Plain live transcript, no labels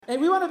Hey,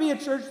 we want to be a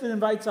church that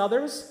invites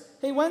others.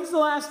 Hey, when's the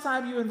last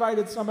time you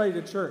invited somebody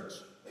to church?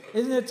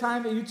 Isn't it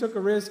time that you took a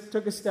risk,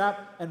 took a step,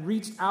 and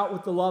reached out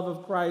with the love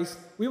of Christ?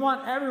 We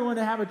want everyone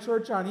to have a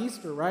church on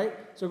Easter, right?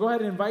 So go ahead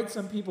and invite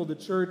some people to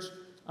church,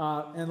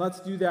 and let's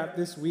do that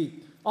this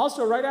week.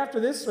 Also, right after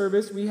this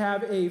service, we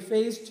have a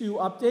Phase 2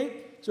 update.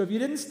 So if you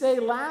didn't stay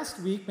last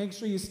week, make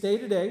sure you stay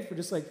today for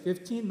just like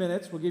 15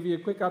 minutes. We'll give you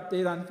a quick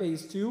update on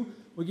Phase 2.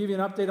 We'll give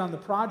you an update on the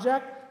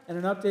project and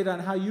an update on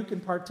how you can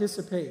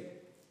participate.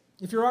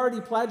 If you're already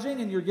pledging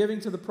and you're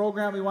giving to the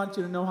program, we want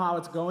you to know how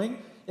it's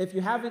going. If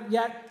you haven't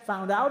yet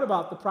found out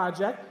about the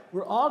project,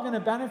 we're all going to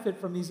benefit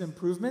from these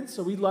improvements,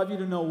 so we'd love you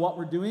to know what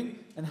we're doing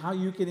and how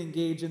you can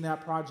engage in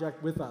that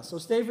project with us. So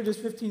stay for just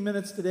 15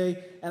 minutes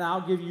today, and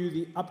I'll give you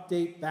the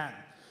update then.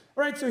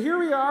 All right, so here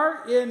we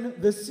are in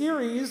the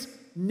series,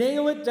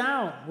 Nail It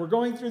Down. We're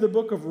going through the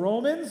book of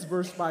Romans,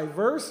 verse by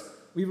verse.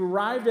 We've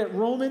arrived at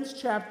Romans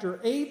chapter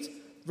 8,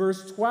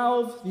 verse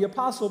 12. The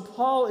Apostle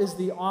Paul is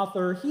the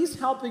author. He's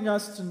helping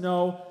us to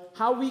know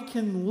how we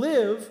can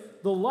live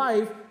the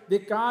life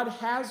that God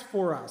has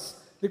for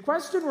us. The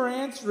question we're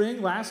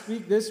answering last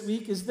week, this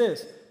week, is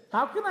this: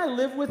 how can I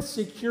live with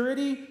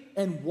security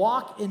and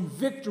walk in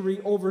victory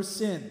over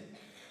sin?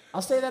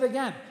 I'll say that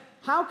again.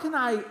 How can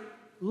I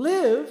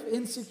live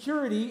in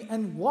security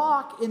and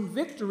walk in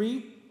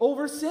victory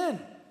over sin?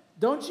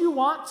 Don't you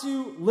want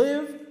to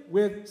live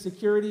with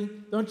security?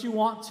 Don't you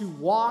want to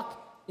walk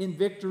in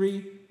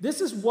victory?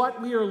 This is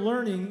what we are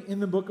learning in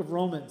the book of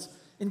Romans.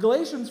 In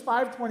Galatians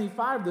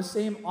 5:25, the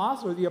same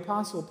author, the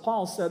Apostle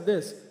Paul, said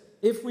this: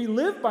 if we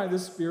live by the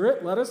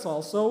Spirit, let us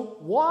also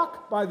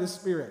walk by the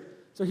Spirit.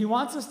 So he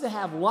wants us to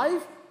have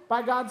life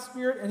by God's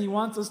Spirit, and he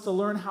wants us to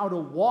learn how to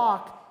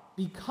walk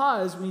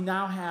because we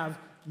now have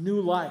new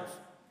life.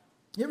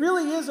 It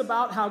really is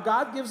about how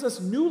God gives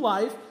us new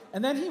life,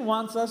 and then he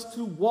wants us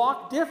to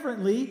walk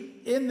differently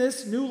in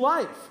this new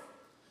life.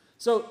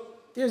 So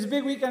it was a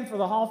big weekend for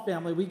the Hall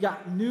family. We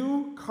got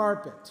new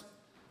carpet.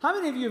 How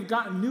many of you have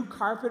gotten new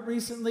carpet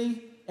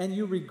recently and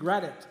you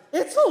regret it?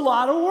 It's a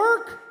lot of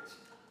work.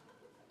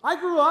 I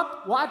grew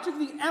up watching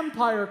the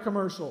Empire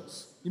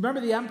commercials. You remember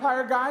the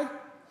Empire guy?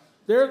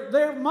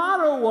 Their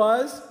motto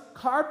was,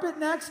 carpet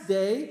next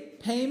day,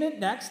 payment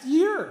next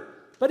year.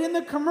 But in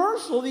the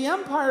commercial, the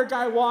Empire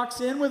guy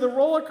walks in with a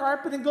roll of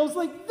carpet and goes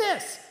like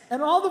this,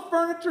 and all the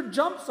furniture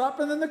jumps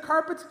up, and then the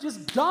carpet's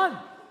just done.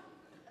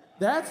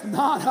 That's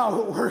not how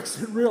it works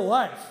in real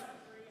life.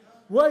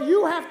 Well,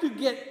 you have to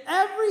get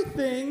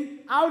everything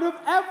out of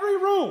every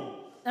room.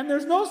 And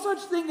there's no such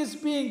thing as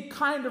being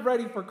kind of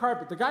ready for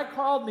carpet. The guy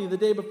called me the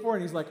day before,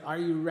 and he's like, are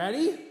you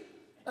ready?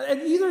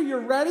 And either you're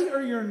ready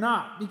or you're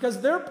not,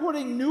 because they're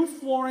putting new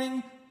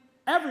flooring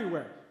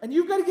everywhere. And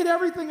you've got to get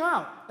everything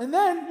out. And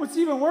then what's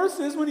even worse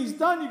is when he's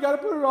done, you've got to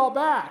put it all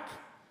back.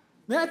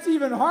 That's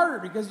even harder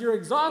because you're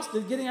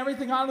exhausted getting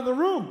everything out of the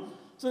room.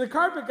 So the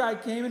carpet guy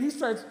came, and he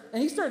starts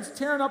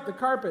tearing up the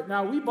carpet.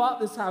 Now, we bought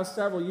this house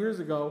several years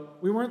ago.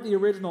 We weren't the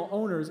original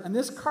owners. And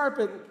this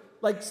carpet,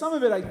 like some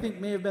of it I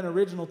think may have been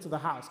original to the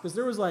house, because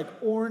there was like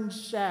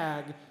orange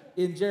shag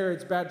in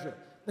Jared's bedroom.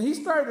 And he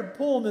started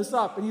pulling this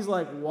up, and he's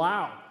like,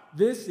 wow,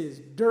 this is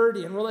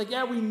dirty. And we're like,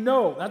 yeah, we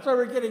know. That's why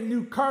we're getting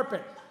new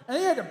carpet. And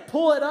he had to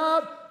pull it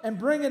up and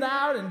bring it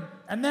out.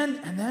 And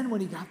then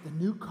when he got the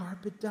new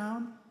carpet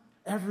down,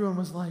 everyone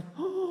was like,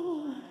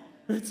 oh,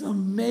 it's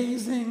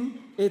amazing.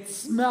 It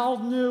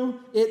smelled new.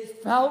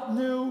 It felt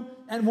new.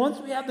 And once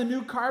we had the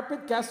new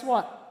carpet, guess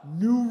what?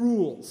 New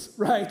rules,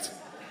 right?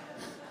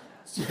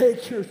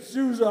 Take your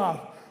shoes off.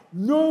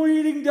 No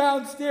eating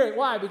downstairs.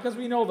 Why? Because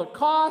we know the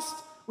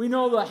cost, we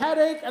know the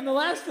headache, and the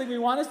last thing we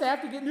want is to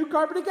have to get new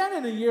carpet again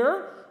in a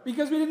year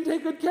because we didn't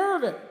take good care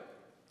of it.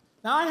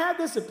 Now, I had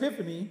this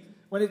epiphany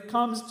when it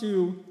comes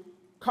to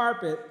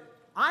carpet.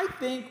 I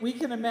think we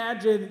can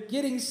imagine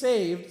getting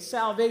saved,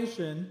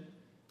 salvation,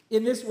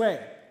 in this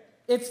way.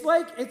 It's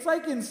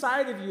like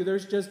inside of you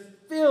there's just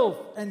filth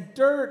and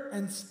dirt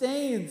and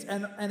stains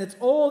and it's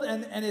old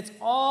and it's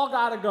all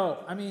got to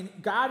go. I mean,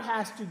 God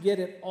has to get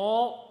it,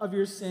 all of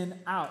your sin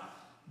out.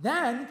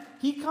 Then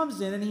he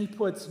comes in and he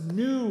puts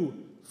new,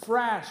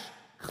 fresh,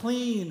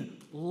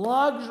 clean,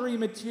 luxury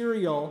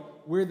material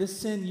where the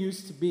sin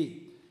used to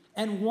be.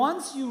 And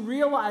once you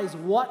realize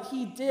what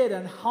he did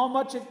and how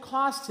much it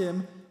cost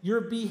him,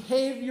 your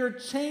behavior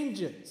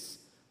changes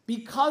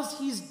because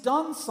he's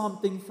done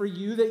something for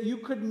you that you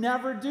could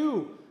never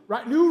do.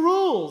 Right? New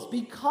rules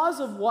because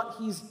of what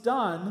he's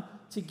done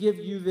to give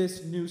you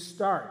this new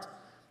start.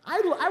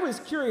 I was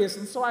curious,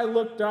 and so I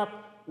looked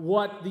up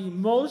what the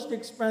most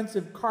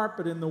expensive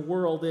carpet in the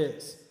world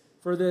is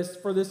for this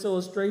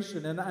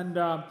illustration. And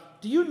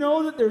do you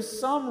know that there's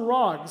some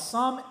rugs,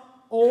 some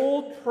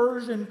old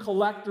Persian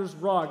collector's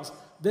rugs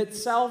that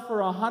sell for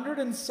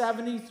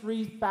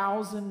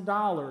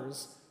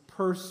 $173,000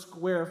 per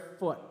square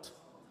foot?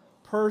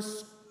 Per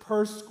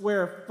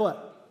square foot.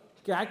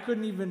 Okay, I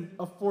couldn't even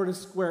afford a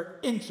square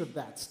inch of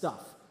that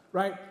stuff,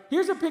 right?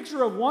 Here's a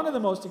picture of one of the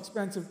most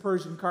expensive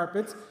Persian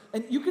carpets.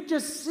 And you could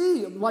just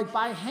see, like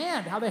by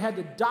hand, how they had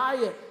to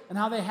dye it and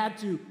how they had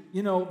to,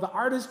 the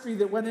artistry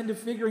that went into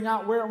figuring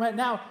out where it went.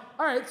 Now,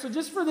 all right, so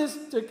just for this,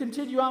 to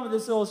continue on with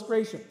this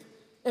illustration,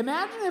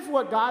 imagine if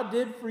what God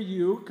did for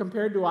you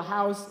compared to a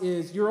house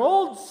is your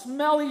old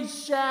smelly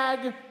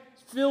shag,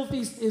 filthy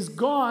is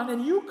gone,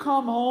 and you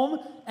come home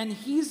and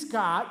he's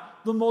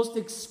got the most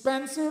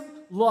expensive,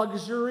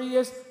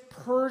 luxurious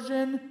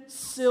Persian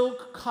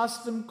silk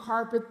custom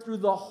carpet through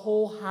the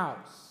whole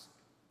house.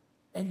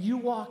 And you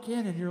walk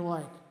in and you're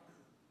like,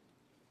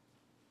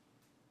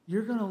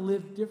 you're going to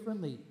live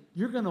differently.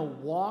 You're going to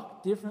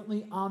walk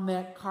differently on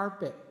that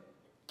carpet.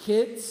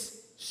 Kids,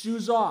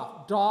 shoes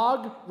off.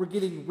 Dog, we're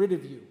getting rid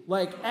of you.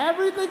 Like,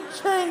 everything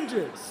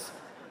changes.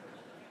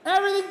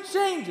 Everything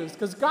changes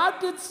because God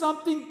did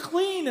something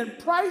clean and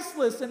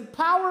priceless and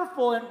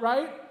powerful and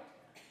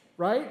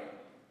right?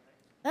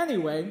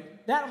 Anyway,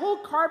 that whole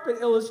carpet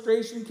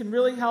illustration can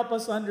really help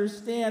us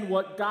understand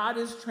what God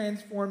is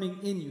transforming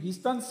in you. He's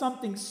done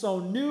something so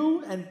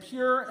new and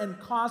pure and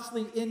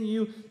costly in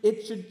you,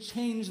 it should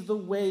change the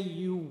way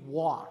you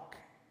walk,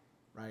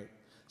 right?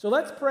 So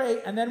let's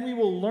pray, and then we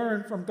will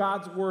learn from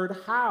God's word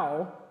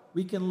how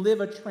we can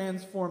live a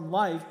transformed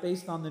life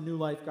based on the new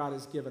life God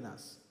has given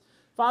us.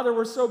 Father,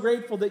 we're so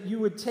grateful that you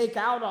would take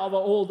out all the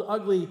old,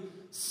 ugly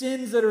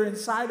sins that are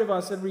inside of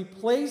us and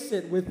replace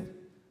it with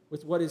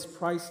what is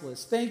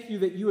priceless. Thank you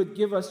that you would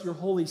give us your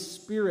Holy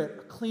Spirit,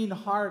 a clean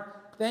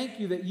heart.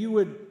 Thank you that you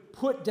would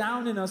put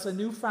down in us a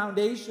new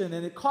foundation,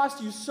 and it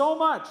cost you so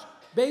much.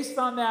 Based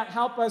on that,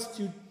 help us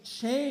to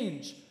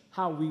change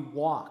how we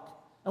walk.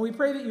 And we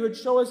pray that you would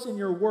show us in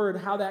your word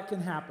how that can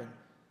happen.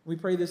 We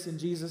pray this in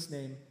Jesus'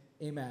 name.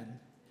 Amen.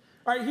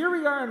 All right, here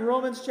we are in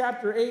Romans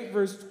chapter 8,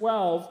 verse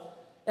 12.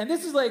 And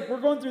this is like,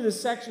 we're going through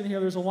this section here.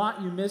 There's a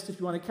lot you missed. If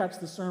you want to catch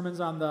the sermons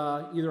on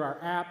either our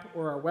app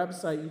or our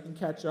website, you can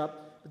catch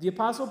up. But the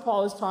Apostle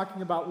Paul is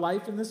talking about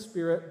life in the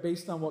Spirit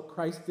based on what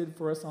Christ did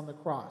for us on the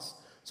cross.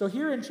 So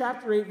here in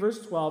chapter 8,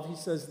 verse 12, he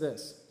says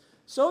this: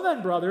 "So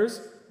then,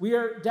 brothers, we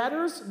are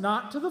debtors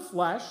not to the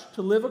flesh,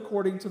 to live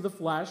according to the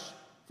flesh.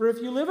 For if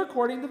you live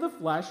according to the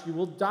flesh, you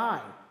will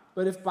die.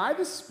 But if by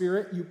the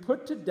Spirit you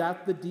put to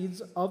death the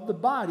deeds of the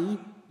body,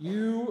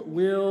 you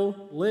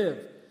will live."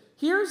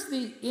 Here's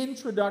the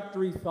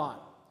introductory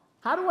thought.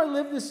 How do I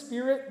live the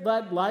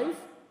Spirit-led life?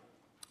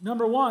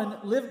 Number one,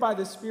 live by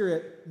the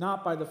Spirit,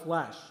 not by the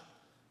flesh.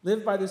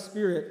 Live by the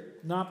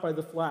Spirit, not by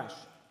the flesh.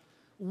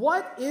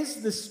 What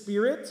is the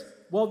Spirit?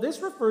 Well,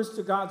 this refers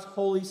to God's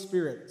Holy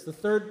Spirit. It's the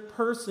third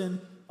person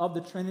of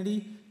the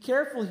Trinity.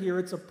 Careful here,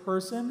 it's a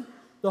person.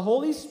 The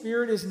Holy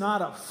Spirit is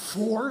not a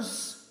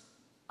force.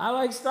 I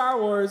like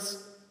Star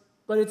Wars,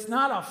 but it's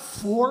not a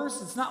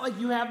force. It's not like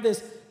you have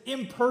this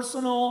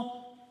impersonal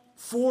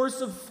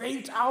force of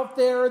fate out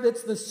there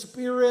that's the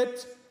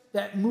Spirit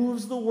that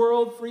moves the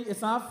world free.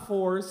 It's not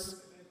force.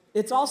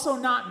 It's also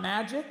not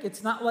magic.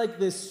 It's not like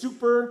this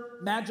super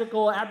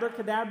magical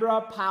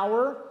abracadabra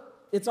power.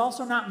 It's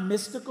also not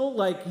mystical,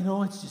 like,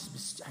 it's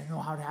just, I know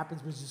how it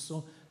happens, but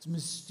it's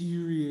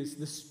mysterious,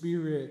 the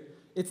Spirit.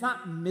 It's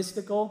not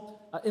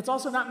mystical. It's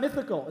also not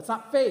mythical. It's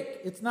not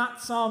fake. It's not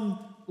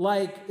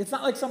it's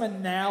not like some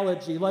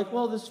analogy, like,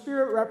 well, the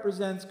Spirit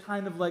represents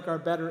kind of like our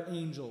better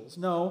angels.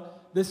 No,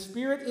 the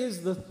Spirit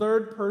is the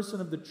third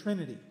person of the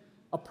Trinity,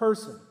 a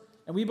person.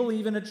 And we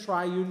believe in a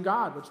triune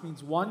God, which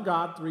means one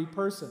God, three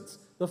persons.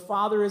 The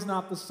Father is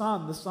not the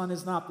Son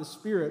is not the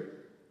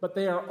Spirit, but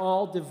they are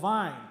all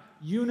divine,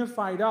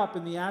 unified up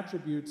in the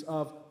attributes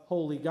of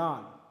holy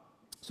God.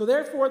 So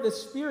therefore, the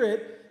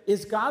Spirit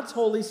is God's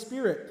Holy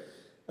Spirit.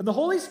 And the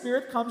Holy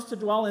Spirit comes to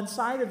dwell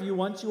inside of you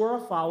once you are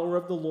a follower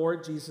of the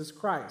Lord Jesus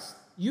Christ.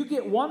 You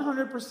get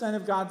 100%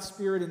 of God's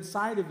Spirit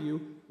inside of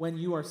you when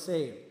you are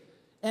saved.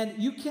 And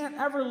you can't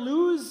ever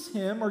lose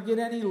him or get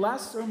any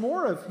less or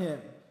more of him.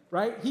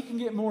 Right? He can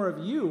get more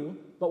of you,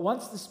 but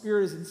once the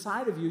Spirit is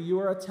inside of you, you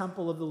are a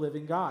temple of the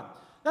living God.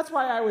 That's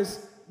why I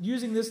was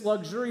using this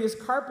luxurious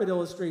carpet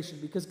illustration,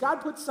 because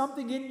God put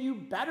something in you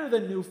better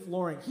than new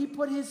flooring. He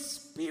put his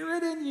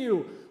Spirit in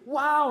you.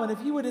 Wow, and if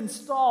he would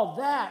install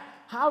that,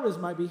 how does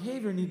my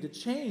behavior need to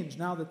change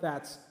now that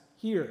that's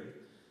here?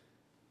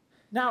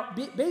 Now,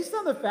 based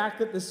on the fact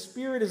that the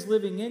Spirit is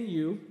living in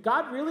you,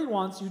 God really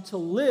wants you to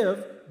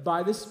live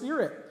by the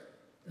Spirit.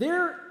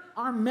 There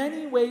are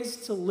many ways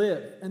to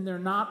live, and they're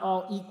not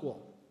all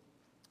equal.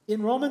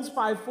 In Romans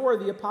 5:4,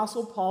 the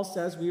Apostle Paul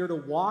says we are to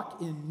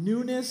walk in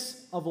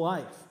newness of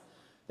life.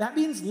 That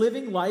means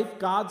living life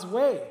God's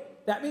way.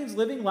 That means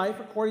living life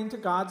according to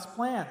God's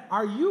plan.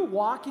 Are you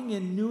walking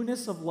in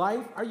newness of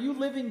life? Are you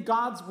living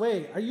God's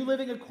way? Are you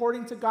living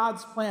according to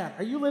God's plan?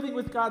 Are you living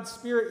with God's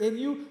Spirit in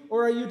you,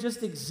 or are you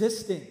just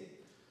existing?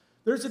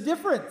 There's a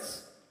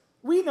difference.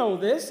 We know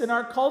this in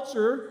our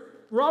culture.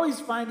 We're always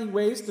finding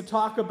ways to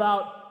talk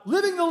about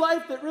living the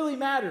life that really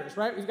matters,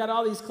 right? We've got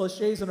all these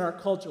cliches in our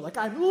culture, like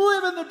I'm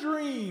living the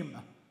dream.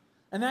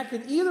 And that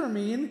can either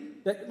mean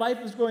that life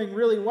is going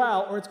really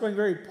well or it's going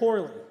very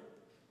poorly.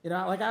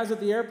 Like I was at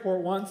the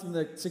airport once, and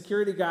the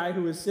security guy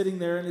who was sitting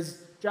there, and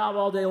his job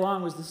all day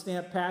long was to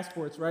stamp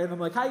passports, right? And I'm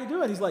like, how you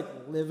doing? He's like,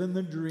 living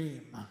the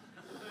dream.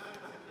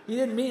 He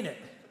didn't mean it.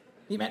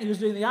 He meant he was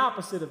doing the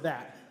opposite of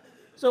that.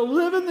 So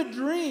living the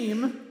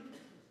dream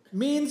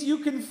means you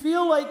can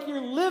feel like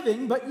you're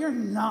living, but you're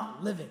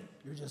not living.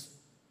 You're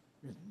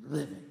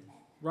living,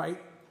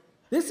 right?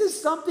 This is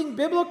something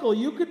biblical.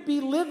 You could be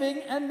living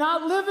and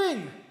not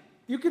living.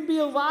 You can be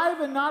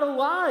alive and not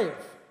alive.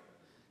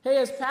 Hey,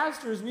 as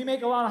pastors, we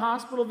make a lot of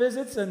hospital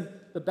visits, and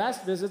the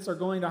best visits are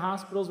going to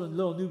hospitals when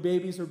little new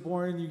babies are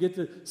born, and you get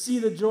to see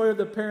the joy of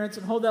the parents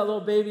and hold that little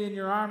baby in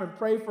your arm and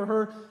pray for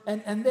her,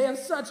 and they have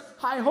such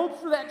high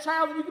hopes for that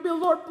child, and you can be,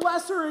 Lord,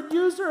 bless her and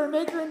use her and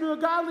make her into a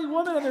godly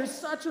woman, and there's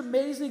such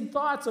amazing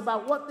thoughts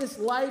about what this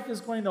life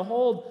is going to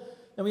hold.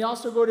 And we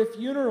also go to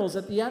funerals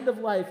at the end of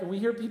life, and we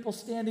hear people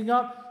standing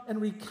up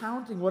and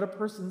recounting what a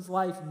person's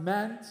life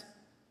meant.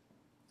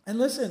 And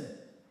listen,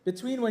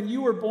 between when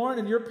you were born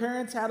and your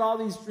parents had all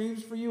these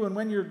dreams for you and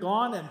when you're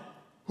gone, and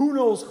who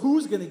knows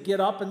who's going to get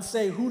up and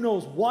say who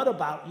knows what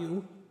about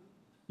you.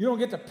 You don't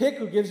get to pick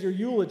who gives your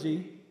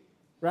eulogy,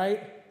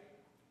 right?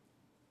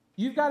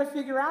 You've got to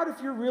figure out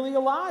if you're really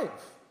alive.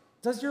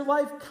 Does your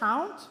life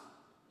count?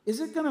 Is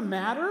it going to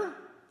matter?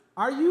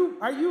 Are you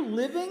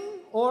living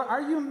or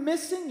are you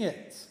missing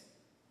it?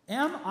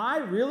 Am I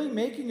really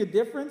making a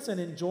difference and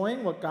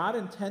enjoying what God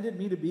intended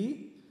me to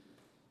be?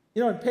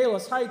 You know, in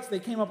Palos Heights, they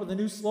came up with a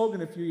new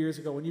slogan a few years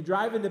ago. When you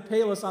drive into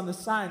Palos on the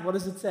sign, what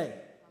does it say?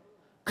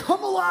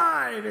 Come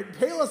alive in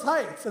Palos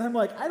Heights. And I'm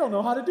like, I don't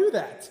know how to do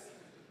that.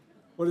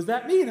 What does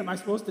that mean? Am I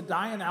supposed to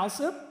die in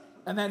Alsip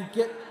and then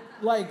get,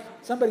 like,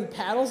 somebody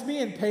paddles me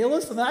in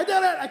Palos and then I did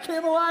it, I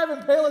came alive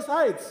in Palos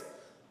Heights?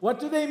 What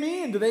do they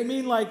mean? Do they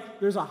mean like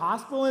there's a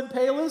hospital in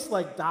Palos,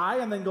 like die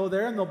and then go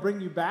there and they'll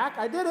bring you back?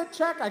 I did it,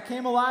 check, I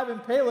came alive in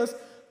Palos.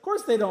 Of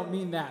course they don't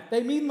mean that.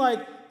 They mean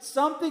like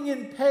something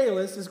in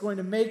Palos is going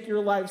to make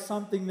your life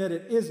something that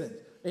it isn't.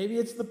 Maybe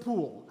it's the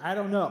pool. I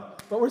don't know.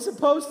 But we're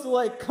supposed to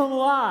like come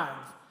alive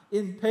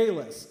in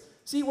Palos.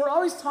 See, we're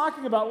always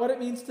talking about what it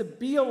means to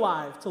be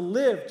alive, to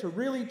live, to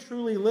really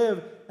truly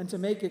live, and to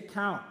make it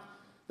count.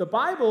 The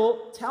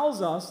Bible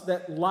tells us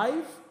that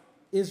life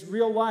is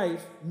real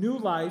life, new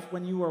life,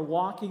 when you are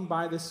walking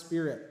by the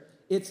Spirit.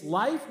 It's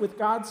life with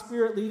God's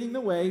Spirit leading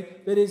the way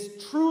that is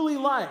truly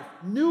life,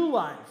 new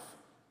life.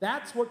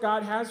 That's what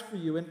God has for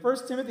you. In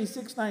 1 Timothy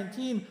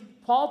 6:19,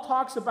 Paul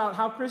talks about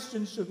how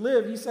Christians should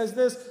live. He says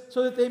this,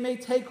 so that they may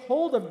take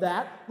hold of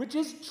that which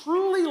is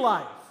truly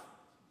life.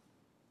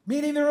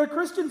 Meaning there are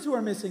Christians who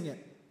are missing it.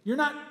 You're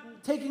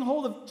not taking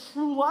hold of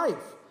true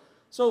life.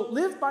 So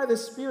live by the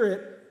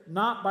Spirit,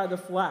 not by the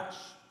flesh.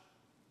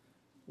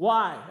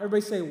 Why?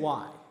 Everybody say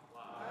why.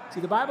 Why?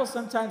 See, the Bible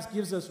sometimes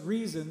gives us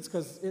reasons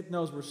because it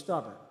knows we're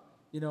stubborn.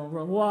 You know,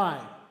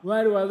 why?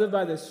 Why do I live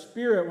by the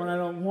Spirit when I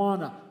don't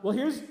want to? Well,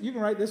 you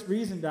can write this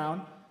reason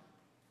down.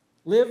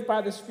 Live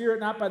by the Spirit,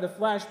 not by the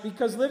flesh,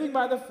 because living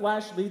by the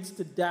flesh leads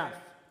to death.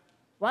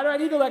 Why do I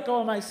need to let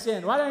go of my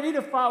sin? Why do I need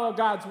to follow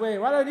God's way?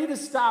 Why do I need to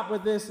stop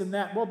with this and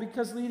that? Well,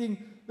 because living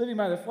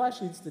by the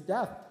flesh leads to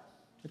death.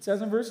 It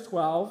says in verse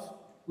 12,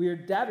 we are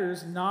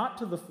debtors not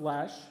to the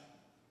flesh,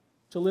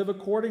 to live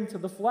according to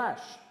the flesh.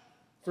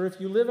 For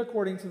if you live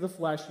according to the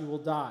flesh, you will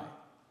die.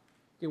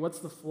 Okay, what's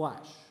the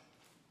flesh?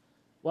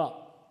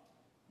 Well,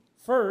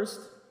 first,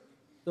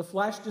 the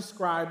flesh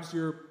describes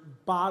your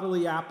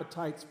bodily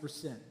appetites for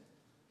sin.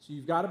 So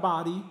you've got a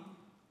body,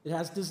 it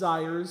has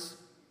desires,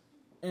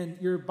 and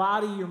your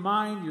body, your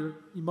mind, your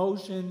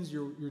emotions,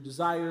 your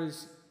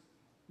desires,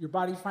 your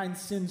body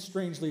finds sin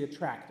strangely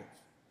attractive.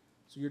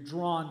 So you're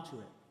drawn to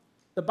it.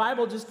 The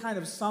Bible just kind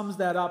of sums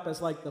that up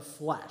as like the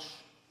flesh,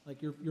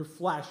 like your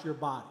flesh, your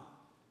body.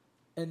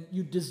 And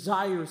you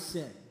desire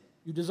sin.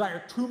 You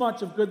desire too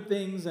much of good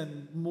things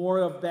and more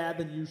of bad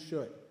than you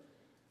should.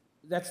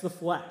 That's the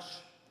flesh.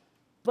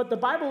 But the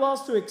Bible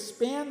also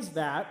expands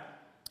that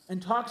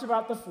and talks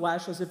about the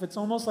flesh as if it's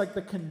almost like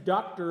the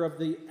conductor of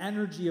the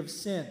energy of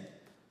sin.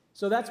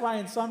 So that's why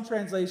in some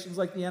translations,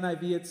 like the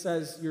NIV, it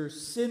says your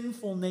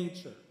sinful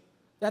nature.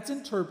 That's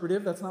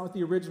interpretive. That's not what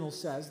the original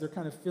says. They're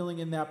kind of filling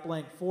in that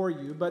blank for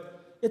you.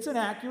 But it's an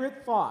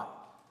accurate thought.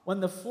 When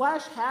the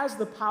flesh has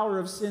the power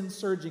of sin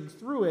surging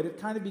through it, it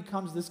kind of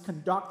becomes this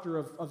conductor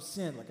of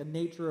sin, like a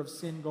nature of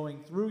sin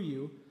going through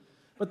you.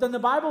 But then the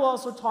Bible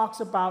also talks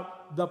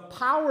about the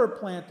power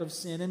plant of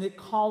sin, and it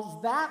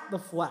calls that the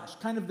flesh,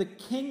 kind of the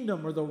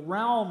kingdom or the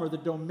realm or the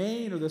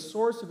domain or the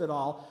source of it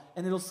all.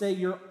 And it'll say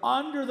you're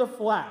under the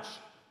flesh.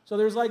 So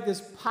there's like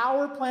this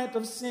power plant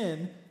of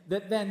sin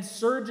that then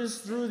surges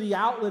through the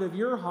outlet of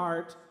your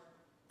heart,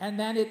 and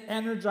then it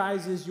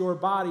energizes your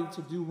body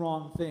to do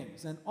wrong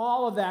things. And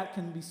all of that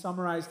can be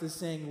summarized as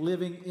saying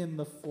living in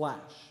the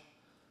flesh.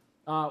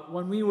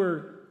 When we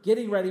were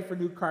getting ready for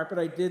new carpet,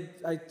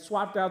 I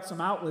swapped out some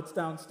outlets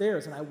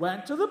downstairs, and I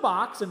went to the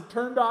box and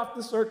turned off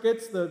the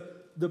circuits,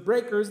 the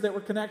breakers that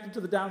were connected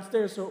to the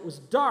downstairs, so it was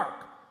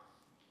dark.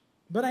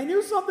 But I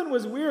knew something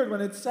was weird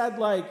when it said,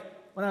 like,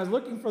 when I was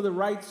looking for the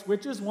right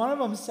switches, one of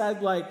them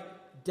said, like,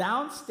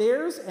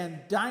 downstairs and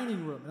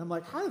dining room. And I'm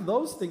like, how do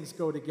those things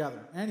go together?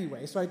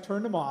 Anyway, so I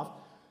turned them off.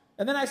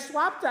 And then I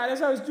swapped out.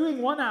 As I was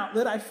doing one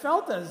outlet, I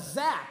felt a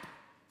zap.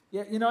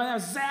 Yeah, and I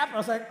was zapped. I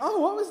was like, oh,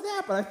 what was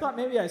that? But I thought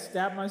maybe I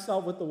stabbed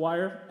myself with the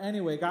wire.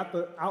 Anyway, got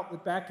the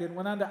outlet back in,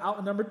 went on to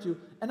outlet number 2,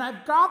 and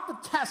I've got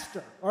the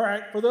tester. All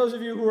right, for those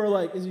of you who are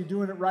like, is he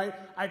doing it right?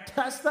 I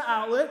test the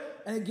outlet,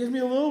 and it gives me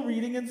a little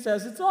reading and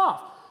says it's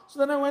off. So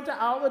then I went to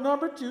outlet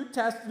number 2,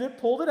 tested it,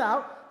 pulled it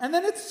out, and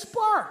then it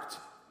sparked,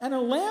 and a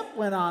lamp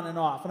went on and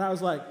off. And I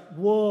was like,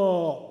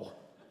 whoa,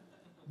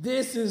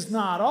 this is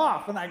not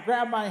off. And I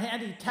grabbed my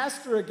handy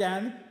tester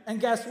again, and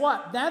guess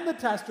what? Then the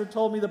tester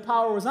told me the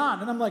power was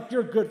on. And I'm like,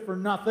 you're good for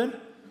nothing.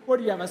 What,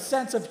 do you have a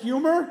sense of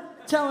humor?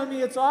 Telling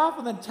me it's off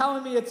and then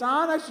telling me it's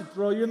on? I should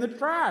throw you in the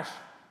trash.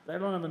 I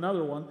don't have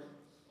another one.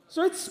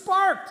 So it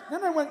sparked.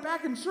 Then I went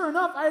back, and sure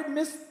enough, I had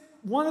missed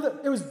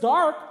it was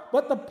dark,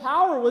 but the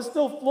power was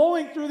still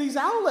flowing through these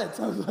outlets.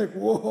 I was like,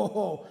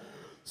 whoa.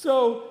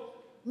 So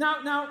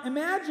now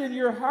imagine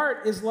your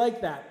heart is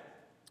like that.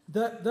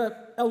 The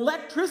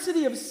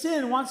electricity of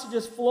sin wants to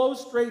just flow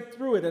straight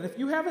through it. And if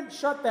you haven't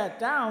shut that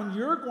down,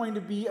 you're going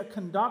to be a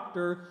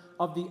conductor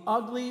of the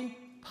ugly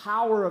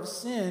power of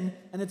sin,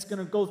 and it's going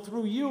to go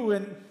through you,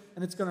 and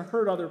it's going to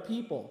hurt other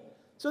people.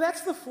 So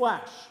that's the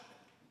flesh.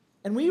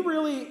 And we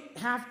really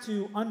have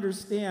to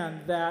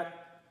understand that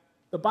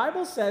the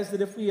Bible says that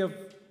if we have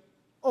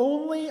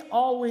only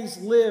always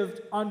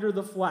lived under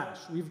the flesh,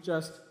 we've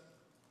just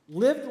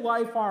lived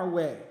life our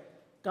way,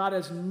 God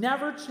has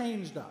never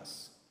changed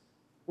us,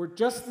 we're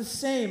just the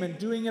same and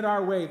doing it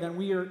our way, then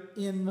we are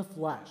in the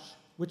flesh,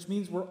 which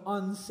means we're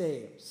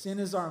unsaved. Sin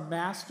is our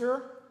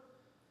master.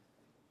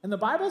 And the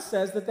Bible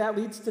says that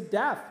leads to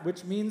death,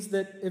 which means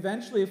that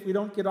eventually if we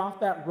don't get off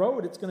that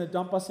road, it's going to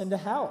dump us into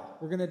hell.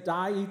 We're going to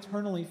die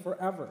eternally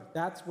forever.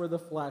 That's where the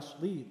flesh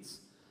leads.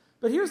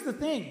 But here's the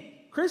thing.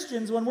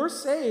 Christians, when we're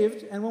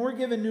saved and when we're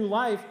given new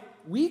life,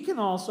 we can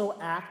also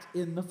act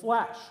in the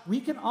flesh. We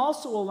can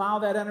also allow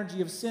that energy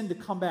of sin to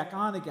come back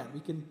on again.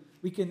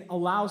 We can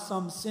allow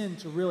some sin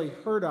to really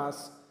hurt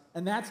us,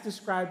 and that's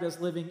described as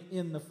living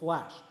in the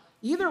flesh.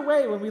 Either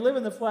way, when we live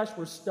in the flesh,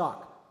 we're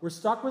stuck. We're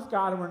stuck with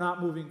God, and we're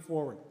not moving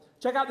forward.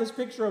 Check out this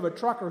picture of a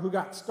trucker who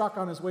got stuck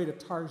on his way to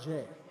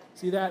Tarjay.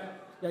 See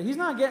that? Yeah, he's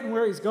not getting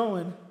where he's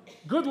going.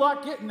 Good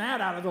luck getting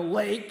that out of the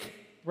lake,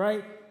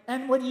 right?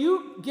 And when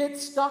you get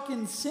stuck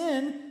in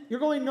sin, you're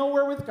going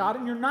nowhere with God,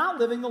 and you're not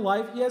living the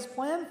life He has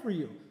planned for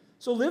you.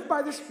 So live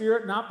by the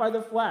Spirit, not by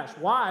the flesh.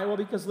 Why? Well,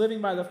 because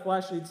living by the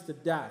flesh leads to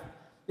death.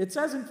 It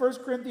says in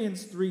 1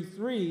 Corinthians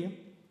 3:3,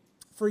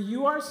 for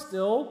you are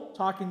still,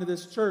 talking to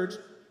this church,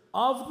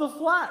 of the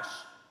flesh.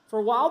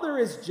 For while there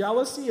is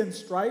jealousy and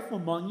strife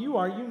among you,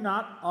 are you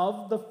not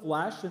of the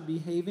flesh and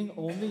behaving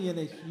only in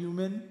a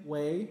human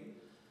way?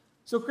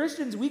 So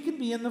Christians, we can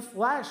be in the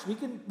flesh. We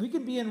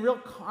can be in real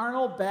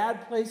carnal,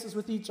 bad places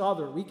with each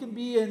other. We can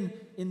be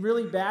in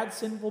really bad,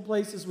 sinful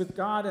places with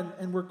God,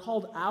 and we're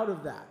called out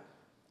of that.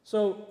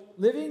 So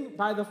living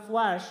by the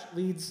flesh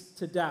leads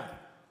to death.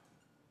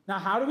 Now,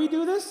 how do we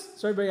do this?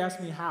 So everybody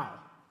asked me how.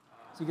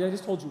 So I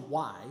just told you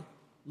why.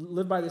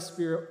 Live by the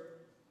Spirit.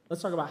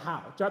 Let's talk about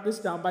how. Jot this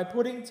down. By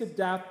putting to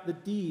death the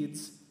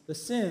deeds, the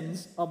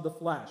sins of the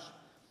flesh.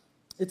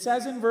 It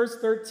says in verse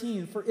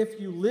 13, for if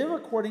you live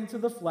according to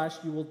the flesh,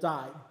 you will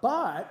die.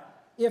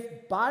 But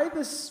if by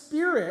the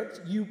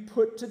Spirit you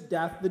put to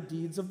death the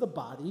deeds of the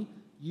body,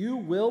 you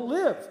will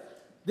live.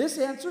 This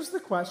answers the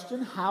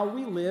question how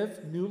we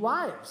live new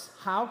lives.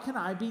 How can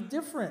I be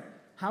different?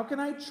 How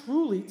can I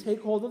truly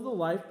take hold of the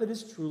life that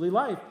is truly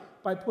life?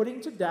 By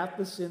putting to death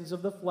the sins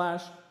of the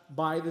flesh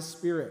by the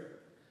Spirit.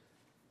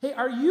 Hey,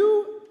 are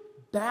you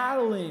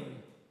battling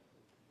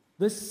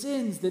the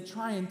sins that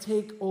try and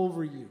take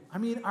over you? I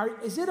mean,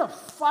 is it a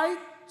fight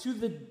to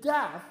the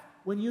death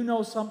when you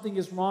know something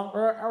is wrong?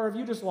 Or have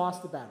you just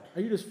lost the battle?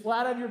 Are you just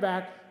flat on your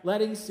back,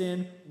 letting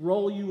sin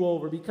roll you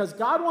over? Because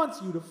God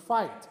wants you to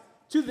fight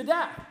to the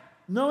death,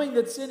 knowing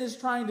that sin is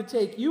trying to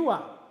take you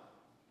out.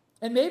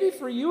 And maybe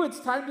for you, it's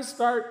time to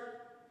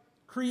start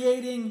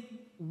creating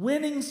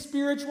winning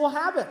spiritual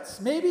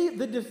habits. Maybe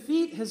the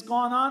defeat has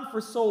gone on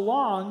for so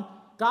long,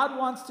 God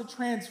wants to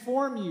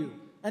transform you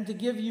and to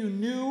give you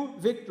new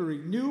victory,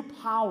 new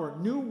power,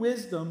 new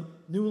wisdom,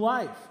 new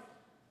life.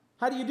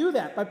 How do you do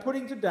that? By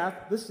putting to death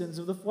the sins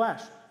of the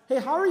flesh. Hey,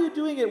 how are you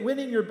doing it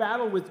winning your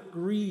battle with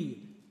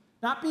greed?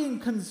 Not being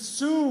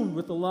consumed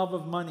with the love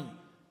of money.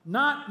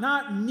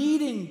 Not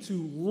needing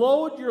to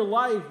load your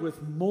life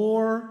with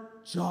more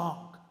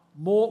junk.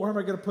 Where am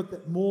I going to put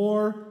that?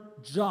 More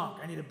junk.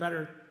 I need a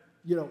better,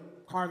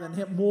 car than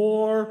him.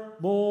 More.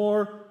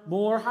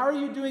 How are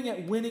you doing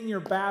it winning your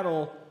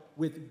battle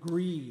with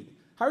greed?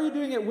 How are you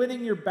doing it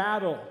winning your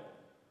battle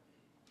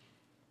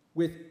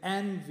with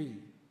envy?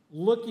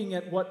 Looking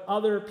at what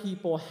other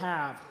people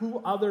have, who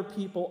other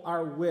people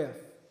are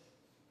with.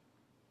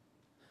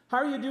 How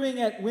are you doing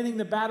at winning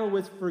the battle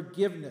with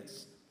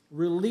forgiveness?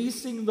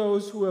 Releasing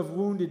those who have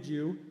wounded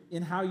you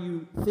in how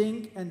you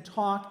think and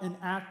talk and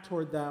act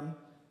toward them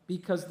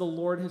because the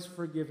Lord has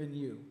forgiven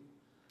you.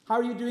 How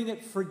are you doing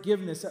at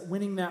forgiveness, at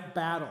winning that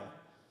battle?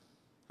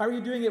 How are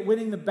you doing at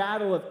winning the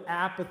battle of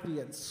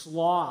apathy and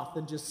sloth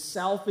and just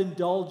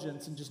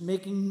self-indulgence and just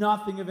making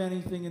nothing of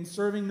anything and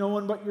serving no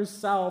one but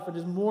yourself and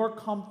just more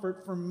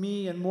comfort for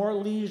me and more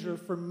leisure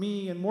for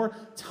me and more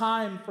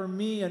time for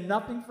me and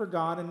nothing for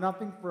God and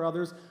nothing for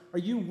others? Are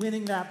you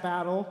winning that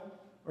battle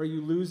or are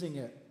you losing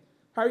it?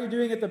 How are you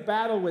doing at the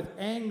battle with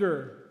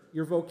anger,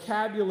 your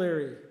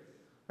vocabulary?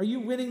 Are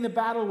you winning the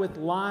battle with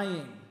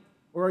lying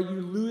or are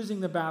you losing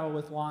the battle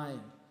with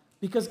lying?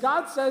 Because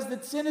God says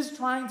that sin is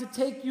trying to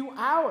take you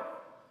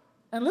out.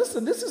 And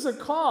listen, this is a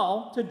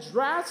call to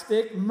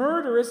drastic,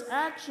 murderous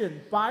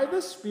action. By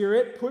the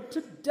Spirit, put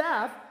to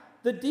death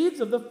the deeds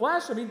of the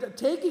flesh. I mean,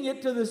 taking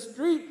it to the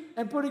street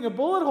and putting a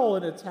bullet hole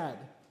in its head.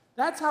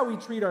 That's how we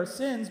treat our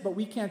sins, but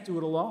we can't do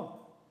it alone.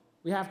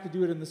 We have to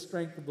do it in the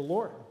strength of the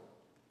Lord.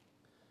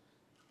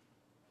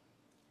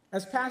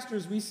 As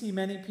pastors, we see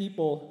many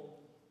people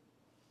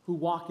who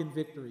walk in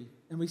victory,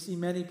 and we see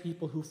many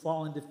people who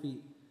fall in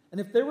defeat. And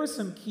if there were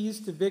some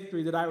keys to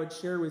victory that I would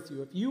share with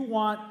you, if you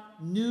want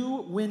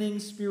new winning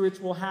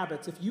spiritual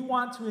habits, if you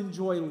want to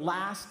enjoy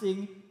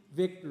lasting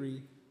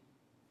victory,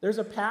 there's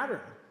a pattern.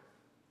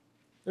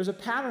 There's a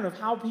pattern of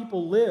how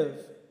people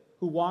live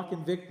who walk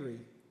in victory.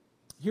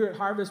 Here at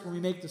Harvest, when we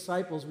make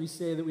disciples, we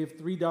say that we have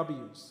 3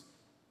 W's: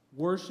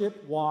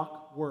 worship,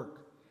 walk,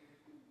 work.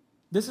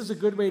 This is a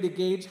good way to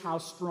gauge how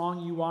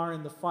strong you are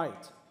in the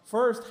fight.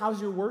 First,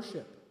 how's your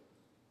worship?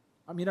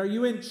 I mean, are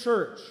you in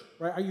church,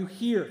 right? Are you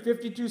here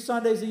 52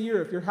 Sundays a year?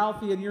 If you're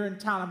healthy and you're in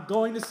town, I'm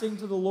going to sing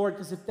to the Lord,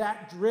 because if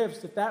that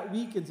drifts, if that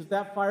weakens, if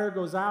that fire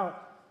goes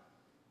out,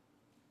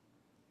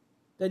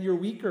 then you're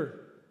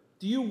weaker.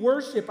 Do you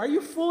worship? Are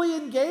you fully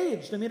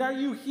engaged? I mean, are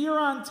you here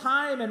on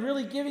time and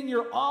really giving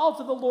your all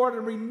to the Lord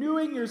and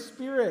renewing your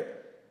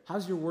spirit?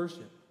 How's your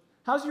worship?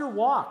 How's your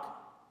walk?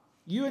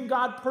 You and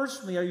God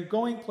personally, are you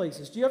going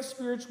places? Do you have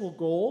spiritual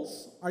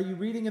goals? Are you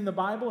reading in the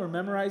Bible or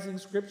memorizing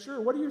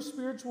Scripture? What are your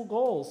spiritual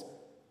goals?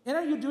 And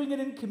are you doing it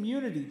in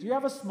community? Do you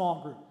have a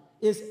small group?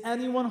 Is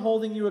anyone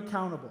holding you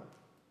accountable?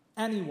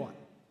 Anyone?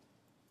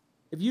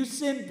 If you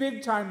sin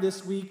big time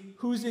this week,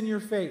 who's in your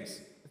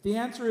face? If the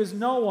answer is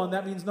no one,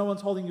 that means no one's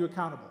holding you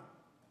accountable.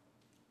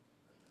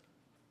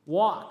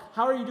 Walk.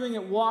 How are you doing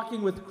at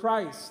walking with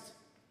Christ?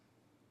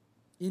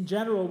 In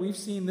general, we've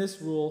seen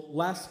this rule: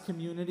 less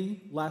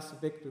community, less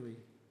victory.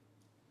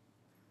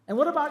 And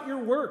what about your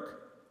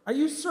work? Are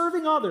you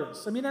serving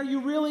others? I mean, are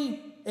you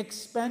really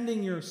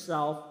expending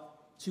yourself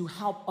to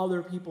help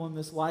other people in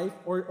this life,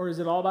 or is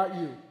it all about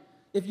you?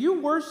 If you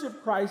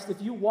worship Christ,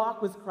 if you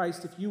walk with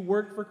Christ, if you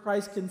work for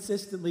Christ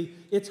consistently,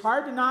 it's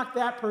hard to knock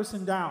that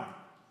person down.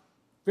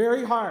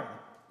 Very hard.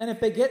 And if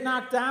they get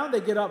knocked down,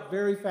 they get up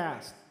very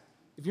fast.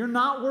 If you're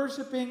not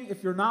worshiping,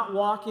 if you're not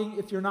walking,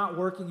 if you're not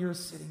working, you're a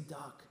sitting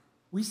duck.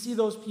 We see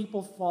those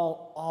people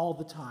fall all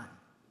the time.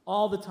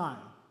 All the time.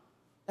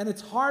 And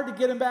it's hard to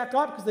get them back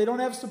up because they don't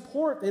have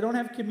support. They don't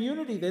have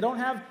community. They don't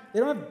have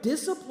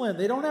discipline.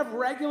 They don't have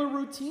regular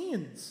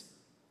routines.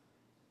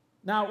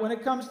 Now, when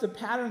it comes to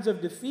patterns of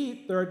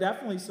defeat, there are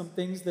definitely some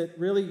things that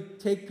really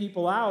take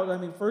people out. I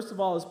mean, first of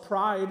all is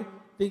pride,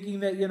 thinking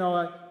that,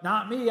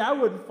 not me, I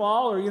wouldn't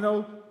fall, or,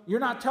 you're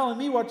not telling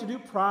me what to do.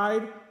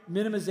 Pride,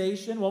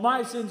 minimization. Well,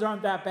 my sins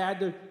aren't that bad.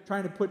 They're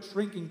trying to put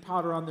shrinking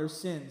powder on their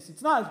sins.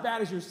 It's not as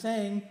bad as you're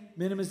saying.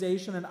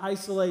 Minimization and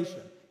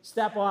isolation.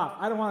 Step off.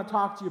 I don't want to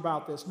talk to you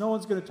about this. No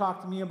one's going to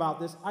talk to me about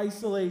this.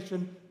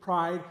 Isolation,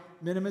 pride,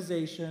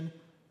 minimization,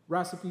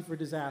 recipe for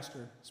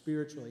disaster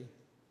spiritually.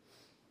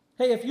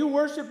 Hey, if you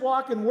worship,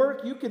 walk, and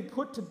work, you can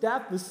put to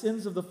death the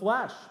sins of the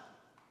flesh.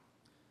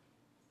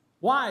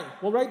 Why?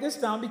 Well, write this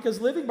down: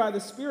 because living by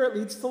the Spirit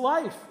leads to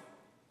life.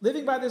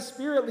 Living by the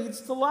Spirit leads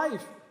to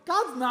life.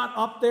 God's not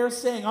up there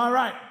saying, all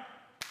right,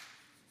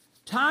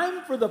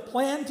 time for the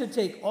plan to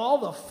take all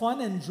the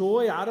fun and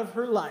joy out of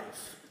her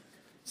life.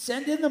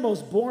 Send in the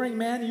most boring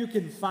man you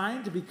can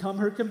find to become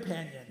her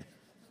companion.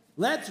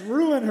 Let's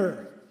ruin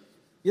her.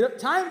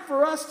 Time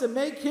for us to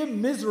make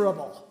him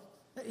miserable.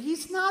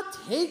 He's not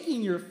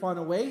taking your fun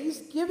away. He's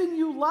giving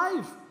you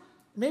life.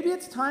 Maybe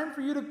it's time for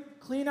you to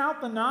clean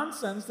out the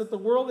nonsense that the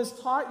world has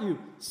taught you.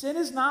 Sin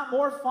is not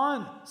more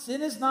fun.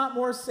 Sin is not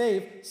more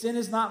safe. Sin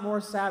is not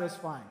more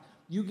satisfying.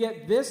 You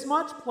get this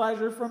much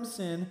pleasure from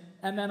sin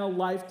and then a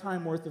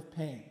lifetime worth of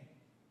pain.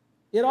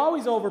 It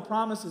always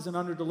overpromises and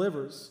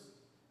underdelivers.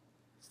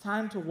 It's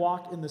time to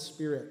walk in the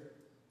Spirit.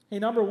 Hey,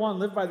 number one,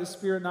 live by the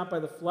Spirit, not by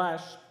the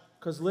flesh,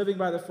 because living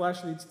by the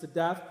flesh leads to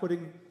death,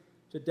 putting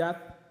to death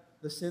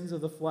the sins of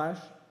the flesh,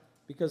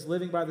 because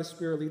living by the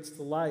Spirit leads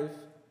to life.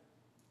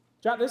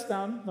 Jot this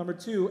down. Number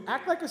two,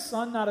 act like a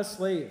son, not a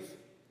slave.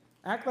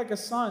 Act like a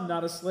son,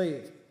 not a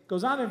slave.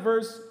 Goes on in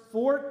verse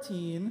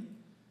 14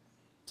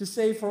 to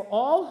say, for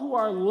all who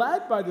are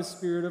led by the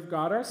Spirit of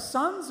God are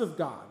sons of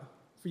God.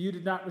 For you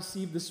did not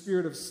receive the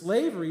spirit of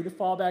slavery to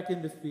fall back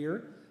into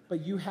fear,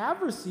 but you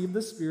have received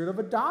the spirit of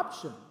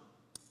adoption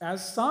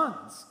as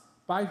sons,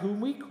 by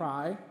whom we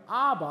cry,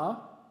 Abba,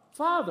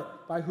 Father.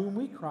 By whom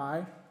we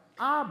cry,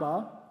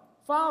 Abba,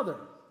 Father.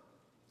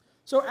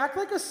 So act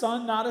like a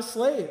son, not a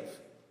slave.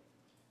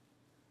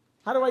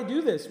 How do I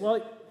do this?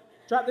 Well,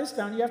 Jot this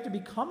down. You have to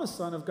become a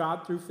son of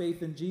God through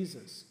faith in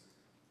Jesus.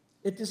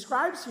 It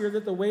describes here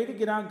that the way to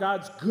get on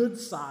God's good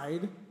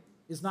side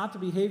is not to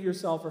behave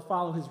yourself or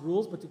follow his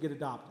rules, but to get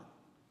adopted.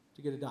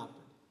 To get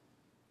adopted.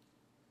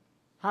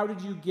 How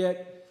did you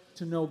get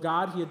to know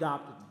God? He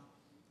adopted me.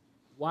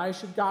 Why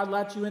should God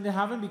let you into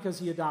heaven? Because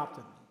he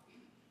adopted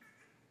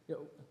me.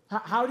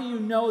 How do you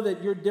know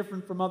that you're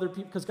different from other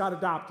people? Because God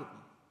adopted me.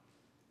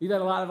 We've had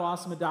a lot of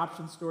awesome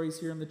adoption stories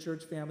here in the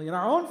church family. In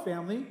our own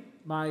family,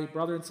 my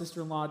brother and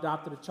sister-in-law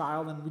adopted a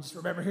child, and we just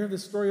remember hearing the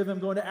story of them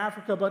going to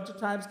Africa a bunch of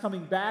times,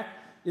 coming back,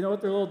 with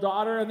their little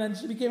daughter, and then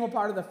she became a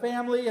part of the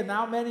family, and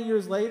now many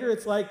years later,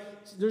 it's like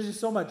there's just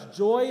so much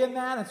joy in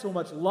that and so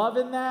much love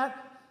in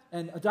that,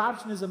 and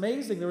adoption is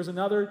amazing. There was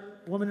another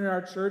woman in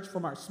our church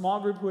from our small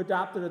group who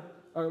adopted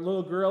a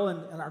little girl,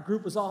 and our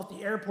group was all at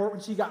the airport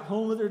when she got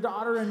home with her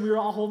daughter, and we were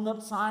all holding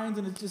up signs,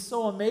 and it's just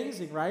so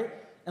amazing, right?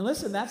 And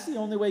listen, that's the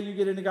only way you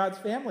get into God's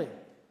family.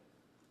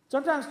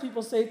 Sometimes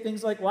people say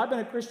things like, well, I've been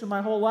a Christian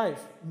my whole life.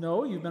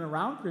 No, you've been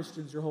around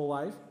Christians your whole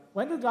life.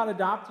 When did God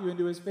adopt you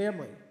into his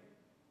family?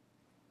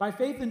 By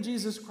faith in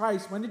Jesus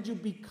Christ, when did you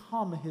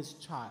become his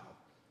child?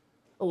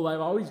 Oh, well, I've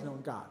always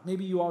known God.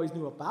 Maybe you always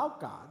knew about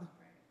God.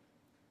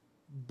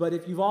 But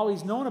if you've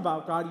always known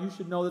about God, you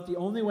should know that the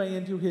only way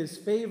into his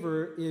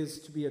favor is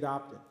to be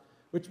adopted,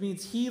 which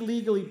means he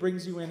legally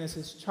brings you in as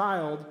his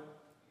child,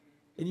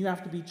 and you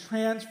have to be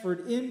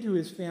transferred into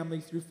his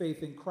family through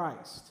faith in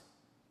Christ.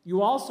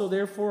 You also,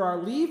 therefore,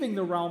 are leaving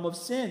the realm of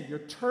sin. You're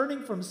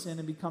turning from sin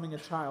and becoming a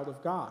child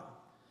of God.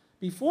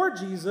 Before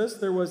Jesus,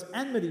 there was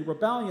enmity,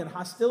 rebellion,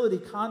 hostility,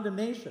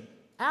 condemnation.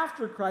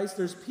 After Christ,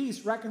 there's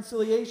peace,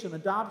 reconciliation,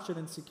 adoption,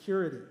 and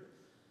security.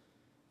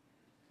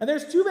 And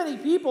there's too many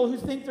people who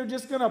think they're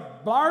just going to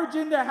barge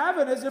into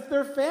heaven as if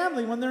they're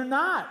family when they're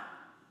not.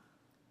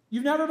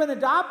 You've never been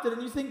adopted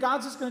and you think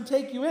God's just going to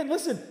take you in.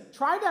 Listen,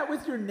 try that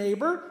with your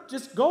neighbor.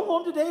 Just go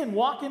home today and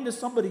walk into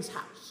somebody's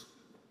house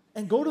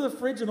and go to the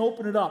fridge and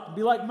open it up and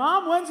be like,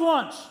 Mom, when's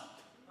lunch?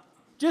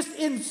 Just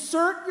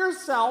insert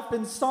yourself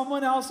in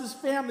someone else's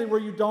family where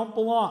you don't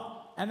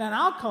belong. And then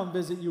I'll come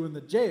visit you in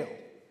the jail.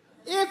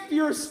 If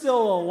you're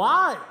still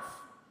alive.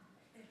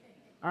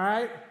 All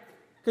right?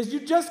 Because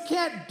you just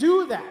can't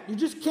do that. You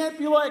just can't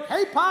be like,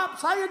 hey,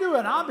 Pops, how you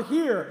doing? I'm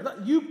here.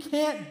 You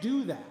can't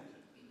do that.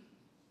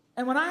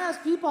 And when I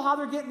ask people how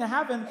they're getting to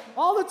heaven,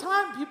 all the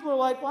time people are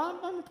like, well,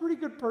 I'm a pretty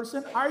good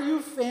person. Are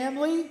you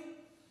family?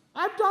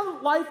 I've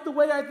done life the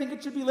way I think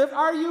it should be lived.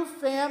 Are you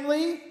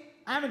family?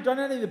 I haven't done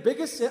any of the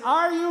biggest sin.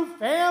 Are you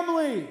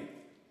family?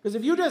 Because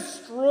if you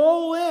just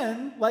stroll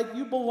in like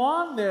you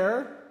belong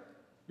there,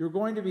 you're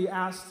going to be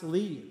asked to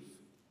leave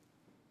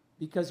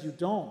because you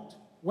don't.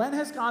 When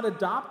has God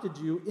adopted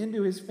you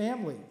into his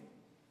family?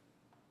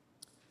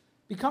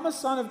 Become a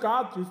son of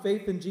God through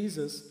faith in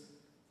Jesus.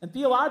 And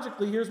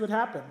theologically, here's what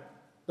happened.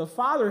 The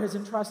Father has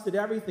entrusted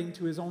everything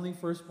to his only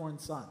firstborn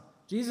son.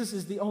 Jesus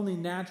is the only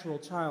natural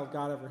child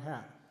God ever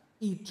had.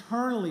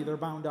 Eternally, they're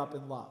bound up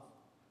in love.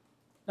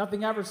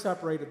 Nothing ever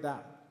separated them.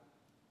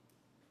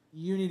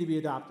 You need to be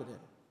adopted in.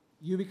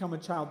 You become a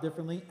child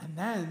differently, and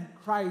then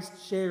Christ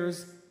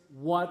shares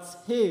what's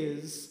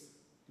his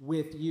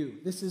with you.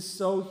 This is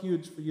so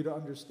huge for you to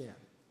understand.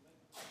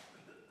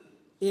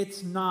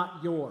 It's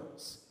not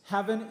yours.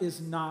 Heaven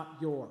is not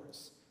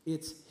yours.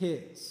 It's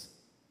his.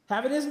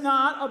 Heaven is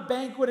not a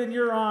banquet in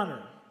your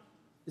honor.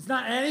 It's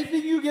not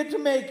anything you get to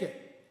make it.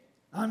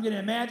 I'm going to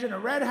imagine a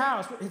red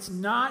house. It's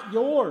not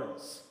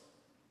yours.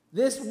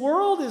 This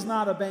world is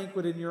not a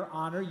banquet in your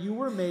honor. You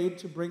were made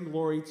to bring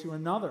glory to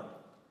another.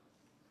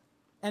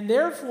 And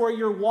therefore,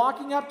 you're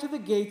walking up to the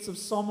gates of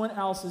someone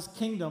else's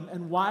kingdom.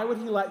 And why would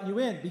he let you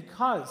in?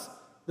 Because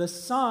the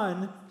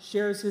Son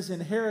shares his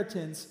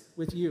inheritance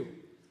with you.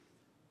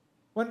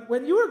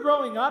 When you were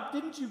growing up,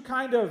 didn't you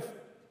kind of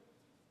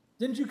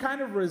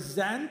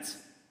resent,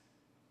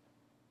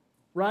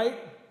 right?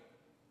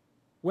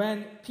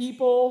 When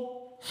people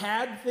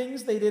had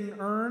things they didn't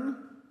earn?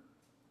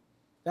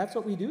 That's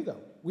what we do,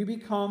 though. We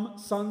become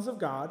sons of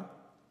God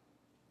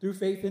through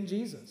faith in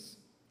Jesus.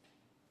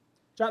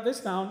 Jot this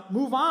down.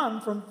 Move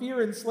on from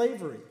fear and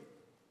slavery.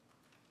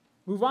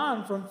 Move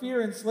on from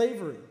fear and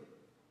slavery.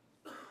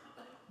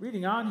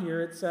 Reading on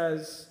here, it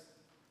says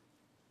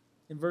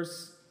in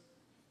verse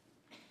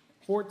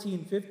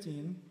 14,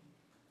 15,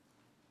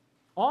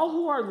 all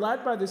who are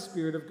led by the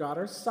Spirit of God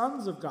are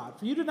sons of God.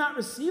 For you did not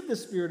receive the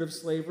spirit of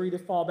slavery to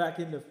fall back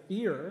into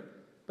fear,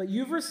 but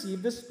you've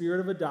received the spirit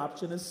of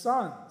adoption as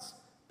sons,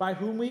 by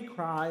whom we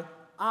cry,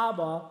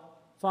 Abba,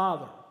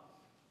 Father.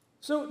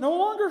 So no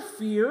longer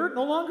fear,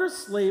 no longer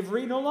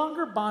slavery, no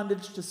longer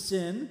bondage to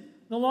sin,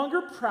 no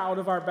longer proud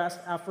of our best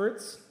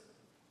efforts.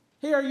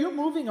 Hey, are you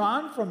moving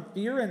on from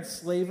fear and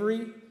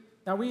slavery?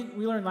 Now, we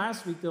learned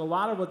last week that a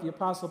lot of what the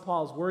Apostle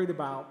Paul is worried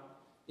about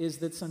is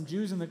that some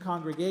Jews in the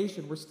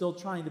congregation were still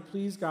trying to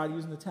please God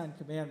using the Ten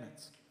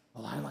Commandments.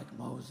 Well, I like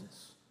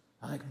Moses.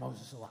 I like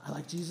Moses a lot. I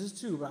like Jesus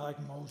too, but I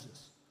like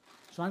Moses.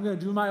 So I'm going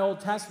to do my Old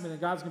Testament and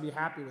God's going to be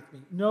happy with me.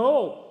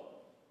 No,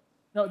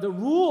 the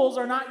rules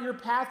are not your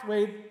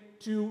pathway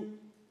to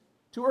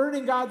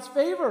earning God's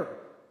favor.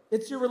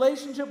 It's your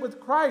relationship with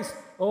Christ.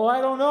 Oh,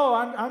 I don't know.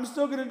 I'm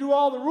still going to do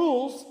all the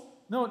rules.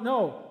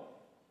 No.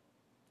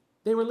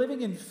 They were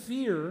living in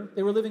fear.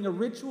 They were living a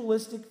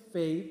ritualistic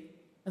faith,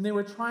 and they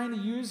were trying to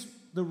use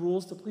the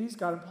rules to please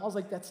God. And Paul's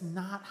like, that's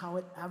not how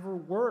it ever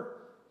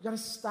worked. You got to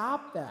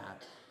stop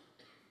that.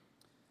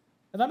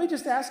 And let me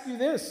just ask you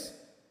this.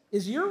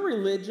 Is your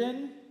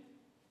religion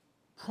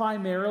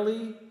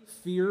primarily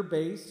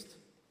fear-based?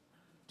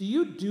 Do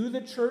you do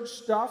the church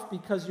stuff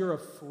because you're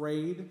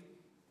afraid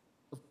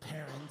of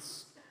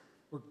parents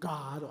or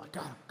God? Oh, I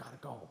gotta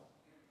go.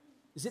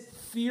 Is it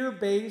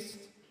fear-based?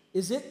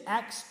 Is it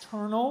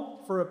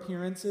external for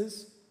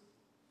appearances?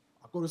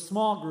 I'll go to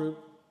small group.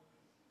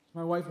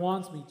 My wife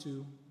wants me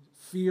to.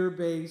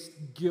 Fear-based,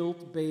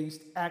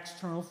 guilt-based,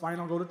 external. Fine,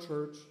 I'll go to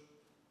church.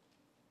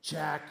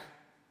 Check.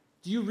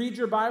 Do you read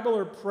your Bible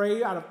or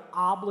pray out of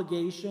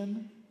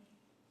obligation?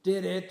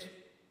 Did it.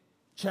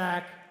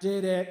 Check.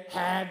 Did it.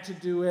 Had to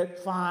do it.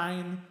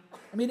 Fine.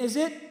 I mean, is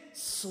it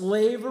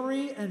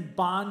slavery and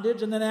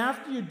bondage? And then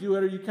after you do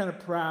it, are you kind of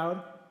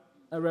proud?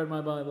 I read my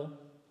Bible.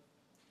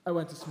 I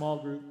went to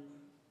small group.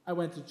 I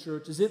went to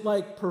church. Is it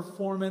like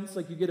performance,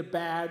 like you get a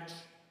badge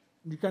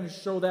and you kind of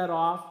show that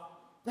off?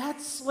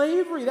 That's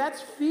slavery.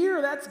 That's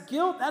fear. That's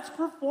guilt. That's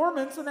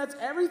performance. And that's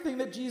everything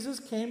that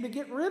Jesus came to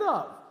get rid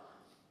of.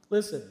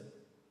 Listen,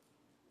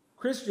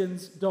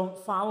 Christians don't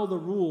follow the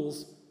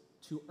rules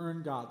to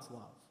earn God's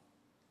love.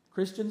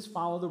 Christians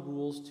follow the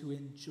rules to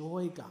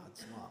enjoy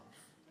God's love.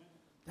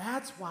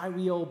 That's why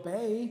we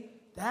obey.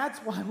 That's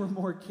why we're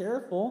more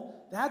careful.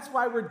 That's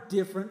why we're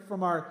different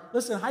from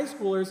listen, high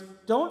schoolers,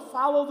 don't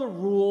follow the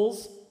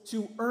rules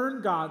to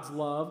earn God's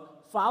love.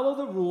 Follow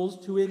the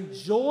rules to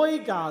enjoy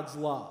God's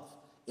love.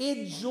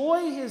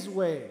 Enjoy His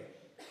way.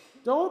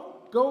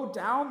 Don't go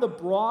down the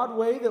broad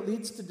way that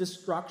leads to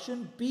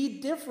destruction.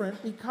 Be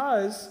different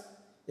because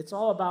it's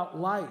all about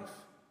life.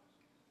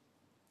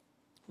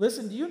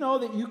 Listen, do you know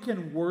that you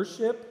can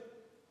worship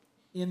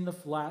in the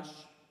flesh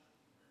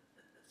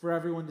for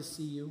everyone to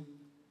see you,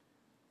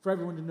 for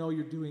everyone to know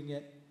you're doing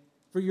it,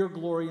 for your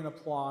glory and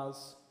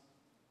applause?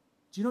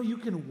 Do you know you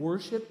can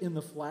worship in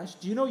the flesh?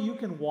 Do you know you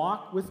can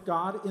walk with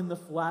God in the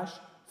flesh,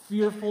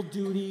 fearful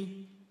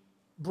duty,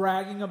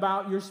 bragging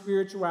about your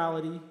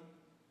spirituality?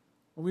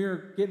 When we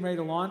were getting ready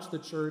to launch the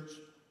church,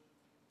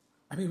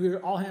 we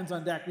were all hands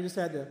on deck. We just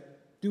had to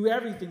do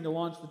everything to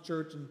launch the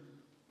church. And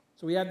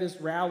so we had this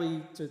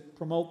rally to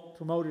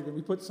promote it, and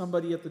we put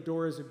somebody at the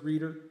door as a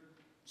greeter.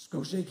 Just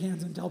go shake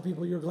hands and tell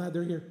people you're glad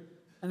they're here.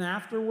 And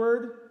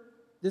afterward,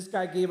 this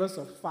guy gave us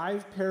a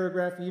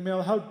 5-paragraph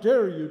email. How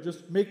dare you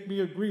just make me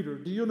a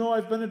greeter? Do you know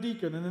I've been a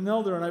deacon and an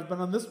elder, and I've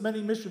been on this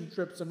many mission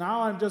trips, and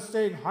now I'm just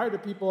saying hi to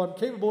people. I'm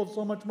capable of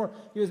so much more.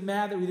 He was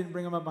mad that we didn't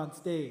bring him up on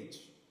stage.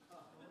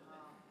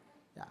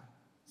 Yeah,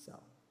 so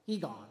he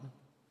gone.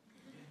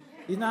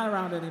 He's not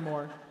around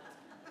anymore.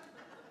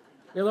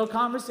 We had a little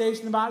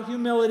conversation about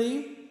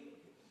humility,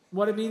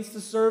 what it means to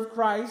serve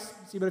Christ.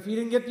 See, but if he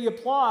didn't get the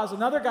applause,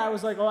 another guy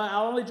was like,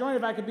 I'll only join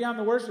if I could be on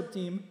the worship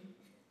team.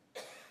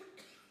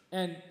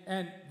 And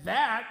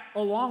that,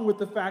 along with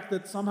the fact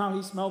that somehow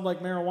he smelled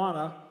like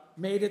marijuana,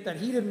 made it that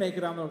he didn't make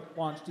it on the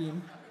launch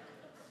team.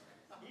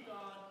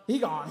 He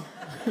gone.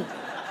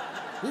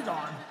 He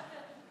gone.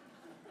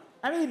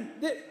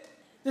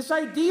 This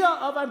idea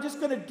of I'm just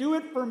going to do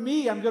it for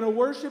me, I'm going to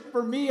worship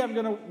for me, I'm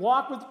going to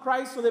walk with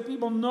Christ so that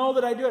people know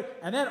that I do it.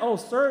 And then,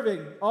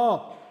 serving.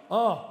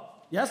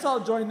 Yes, I'll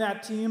join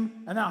that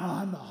team. And now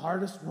I'm the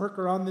hardest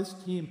worker on this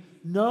team.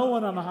 No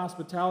one on the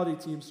hospitality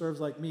team serves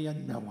like me,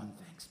 and no one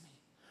thanks me.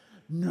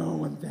 No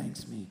one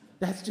thanks me.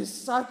 That's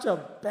just such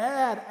a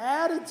bad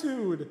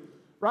attitude,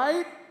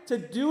 right? To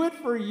do it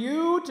for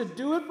you, to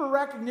do it for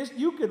recognition.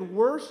 You could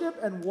worship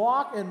and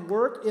walk and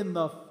work in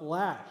the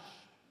flesh.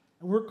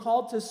 And we're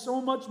called to so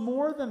much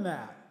more than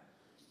that.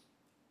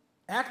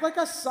 Act like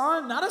a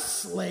son, not a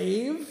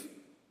slave.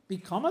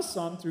 Become a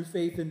son through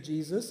faith in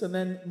Jesus, and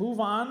then move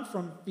on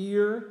from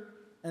fear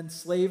and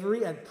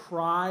slavery and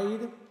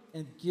pride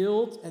and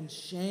guilt and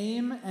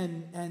shame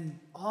and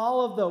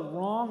all of the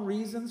wrong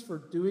reasons for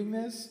doing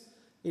this.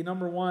 Okay,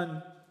 number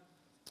 1,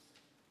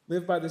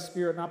 live by the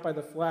Spirit, not by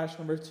the flesh.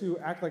 Number 2,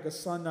 act like a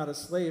son, not a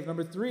slave.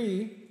 Number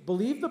 3,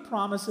 believe the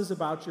promises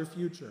about your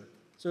future.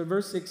 So in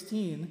verse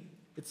 16,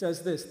 it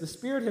says this: the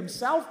Spirit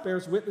Himself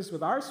bears witness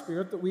with our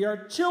spirit that we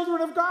are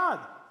children of God.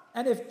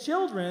 And if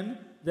children,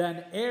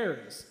 then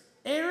heirs.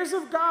 Heirs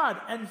of God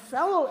and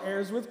fellow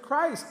heirs with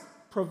Christ,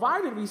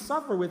 provided we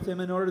suffer with Him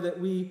in order that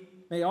we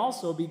may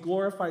also be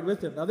glorified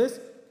with Him. Now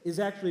this is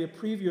actually a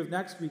preview of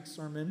next week's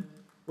sermon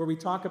where we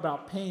talk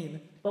about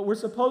pain, but we're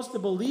supposed to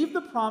believe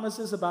the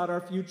promises about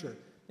our future.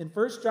 In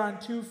 1 John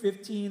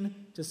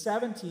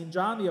 2:15-17,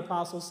 John the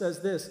Apostle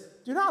says this: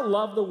 do not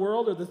love the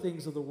world or the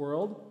things of the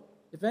world.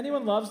 If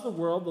anyone loves the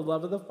world, the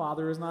love of the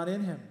Father is not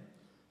in him.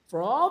 For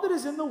all that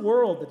is in the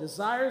world, the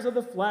desires of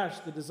the flesh,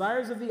 the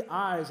desires of the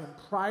eyes, and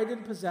pride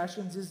in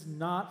possessions is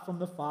not from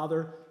the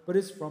Father, but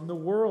is from the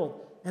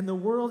world. And the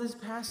world is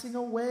passing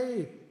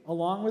away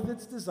along with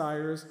its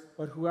desires,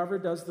 but whoever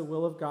does the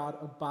will of God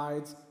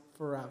abides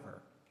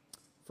forever.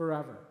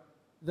 Forever.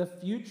 The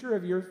future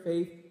of your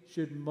faith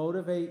should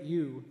motivate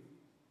you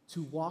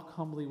to walk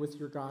humbly with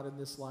your God in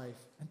this life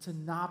and to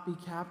not be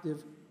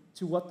captive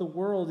to what the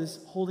world is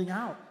holding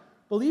out.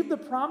 Believe the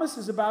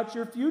promises about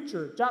your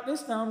future. Jot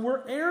this down.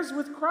 We're heirs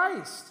with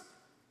Christ.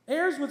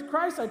 Heirs with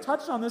Christ. I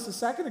touched on this a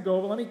second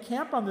ago, but let me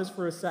camp on this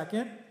for a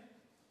second.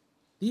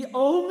 The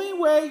only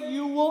way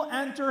you will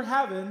enter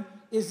heaven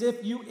is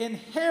if you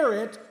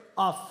inherit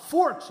a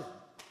fortune.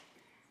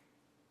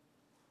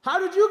 How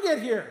did you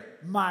get here?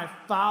 My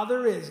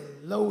father is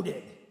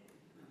loaded,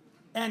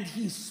 and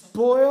he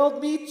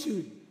spoiled me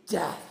to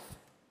death.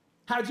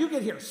 How'd you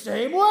get here?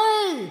 Same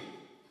way.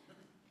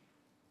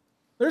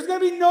 There's going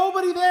to be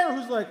nobody there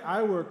who's like,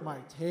 I worked my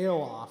tail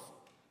off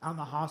on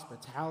the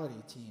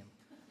hospitality team,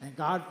 and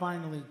God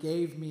finally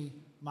gave me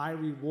my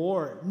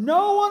reward.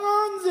 No one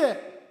earns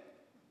it.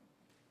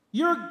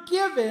 You're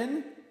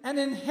given an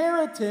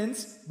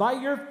inheritance by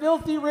your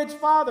filthy rich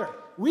father.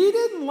 We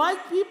didn't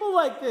like people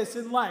like this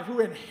in life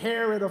who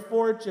inherit a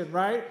fortune,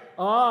 right?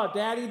 Oh,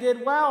 daddy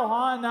did well,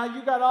 huh? Now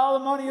you got all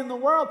the money in the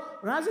world.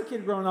 When I was a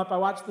kid growing up, I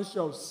watched the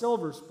show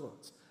Silver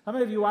Spoons. How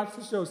many of you watched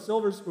the show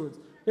Silver Spoons?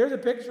 Here's a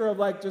picture of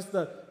like just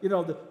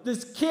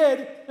this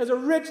kid has a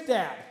rich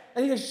dad.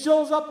 And he just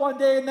shows up one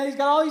day and then he's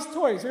got all these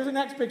toys. Here's the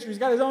next picture. He's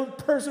got his own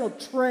personal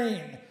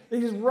train. He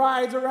just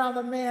rides around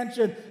the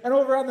mansion. And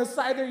over on the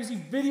side there, you see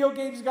video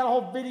games. He's got a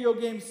whole video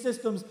game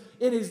systems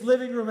in his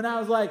living room. And I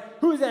was like,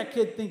 who does that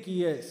kid think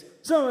he is?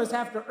 Some of us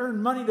have to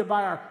earn money to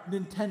buy our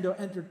Nintendo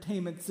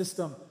Entertainment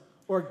System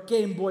or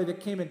Game Boy that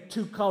came in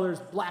 2 colors,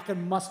 black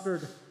and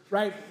mustard,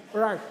 right?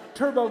 Or our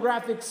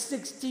TurboGrafx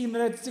 16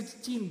 minutes,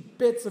 16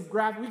 bits of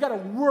graphics. We got to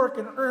work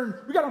and earn.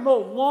 We got to mow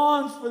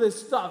lawns for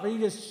this stuff. And he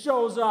just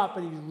shows up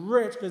and he's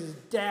rich because his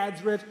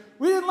dad's rich.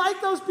 We didn't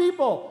like those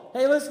people.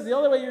 Hey, listen, the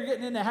only way you're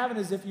getting into heaven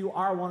is if you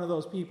are one of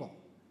those people.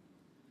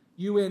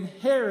 You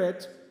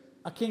inherit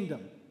a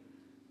kingdom.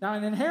 Now,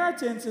 an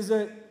inheritance is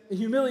a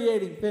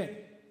humiliating thing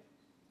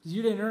because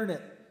you didn't earn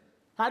it.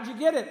 How'd you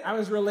get it? I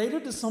was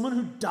related to someone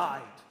who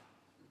died,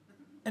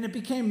 and it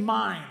became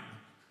mine.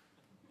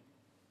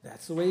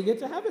 That's the way you get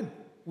to heaven.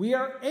 We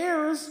are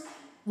heirs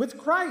with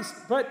Christ.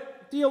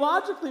 But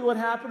theologically what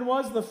happened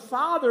was the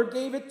Father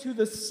gave it to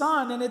the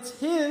Son, and it's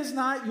his,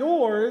 not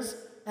yours,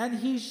 and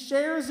he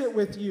shares it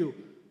with you.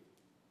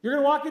 You're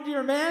going to walk into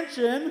your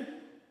mansion,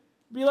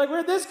 be like,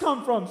 where'd this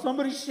come from?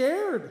 Somebody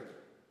shared.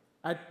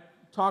 I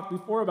talked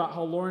before about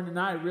how Lauren and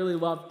I really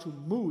love to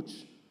mooch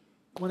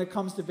when it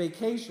comes to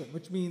vacation,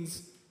 which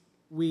means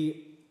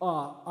we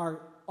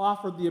are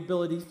offered the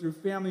ability through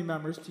family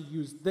members to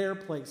use their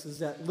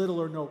places at little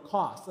or no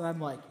cost. And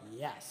I'm like,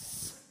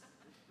 yes.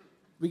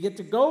 We get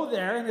to go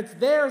there, and it's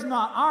theirs,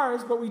 not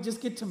ours, but we just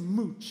get to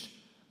mooch.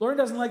 Lauren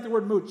doesn't like the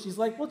word mooch. She's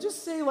like, well,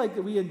 just say like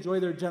that we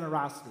enjoy their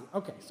generosity.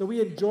 Okay, so we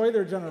enjoy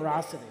their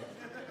generosity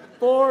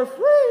for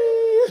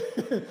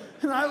free.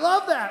 And I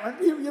love that. When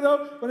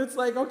people, when it's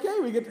like, okay,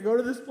 we get to go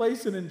to this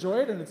place and enjoy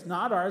it, and it's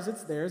not ours,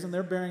 it's theirs, and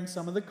they're bearing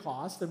some of the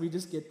cost, and we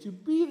just get to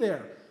be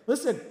there.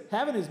 Listen,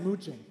 heaven is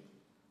mooching.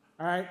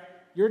 All right?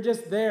 You're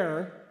just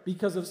there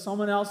because of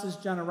someone else's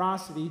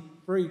generosity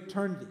for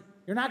eternity.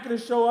 You're not going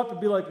to show up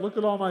and be like, look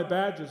at all my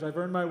badges. I've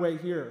earned my way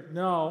here.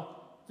 No.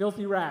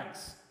 Filthy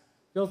rags.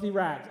 Filthy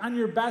rags. On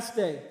your best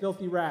day,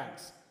 filthy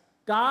rags.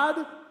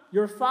 God,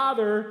 your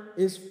Father,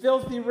 is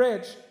filthy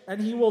rich,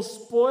 and he will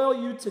spoil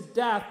you to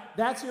death.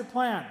 That's your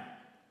plan.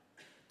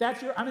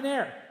 I'm an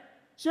heir.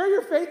 Share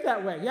your faith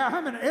that way. Yeah,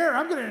 I'm an heir.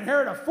 I'm going to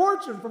inherit a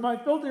fortune from my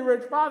filthy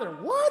rich father.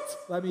 What?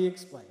 Let me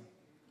explain.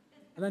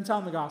 And then tell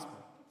him the gospel.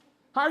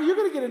 How are you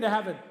going to get into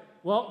heaven?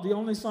 Well, the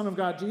only Son of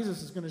God,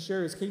 Jesus, is going to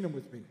share his kingdom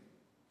with me.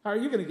 How are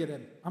you going to get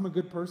in? I'm a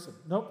good person.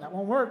 Nope, that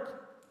won't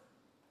work.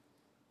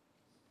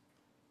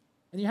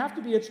 And you have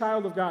to be a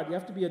child of God. You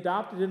have to be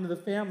adopted into the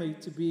family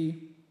to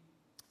be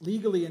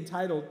legally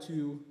entitled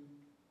to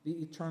the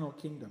eternal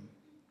kingdom.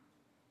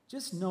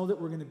 Just know that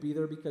we're going to be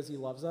there because he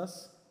loves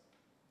us,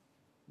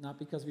 not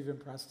because we've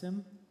impressed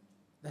him.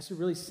 That should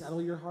really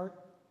settle your heart.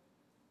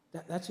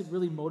 That should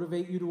really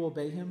motivate you to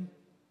obey him.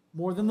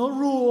 More than the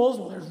rules.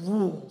 Well, there's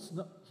rules.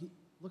 No,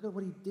 look at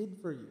what he did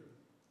for you.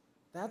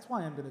 That's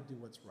why I'm going to do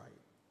what's right.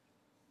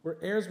 We're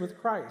heirs with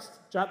Christ.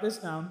 Jot this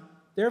down.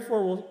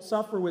 Therefore, we'll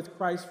suffer with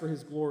Christ for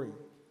his glory.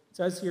 It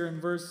says here in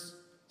verse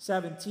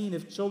 17,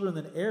 if children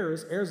then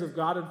heirs, heirs of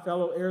God and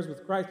fellow heirs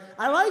with Christ.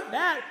 I like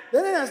that.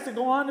 Then it has to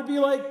go on to be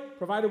like,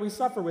 provided we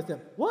suffer with him.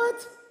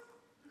 What?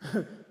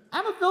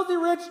 I'm a filthy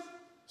rich,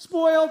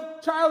 spoiled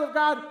child of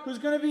God who's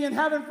going to be in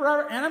heaven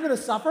forever, and I'm going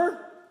to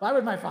suffer? Why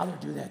would my Father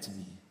do that to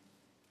me?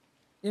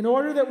 In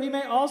order that we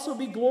may also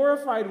be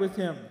glorified with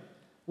him.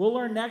 We'll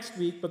learn next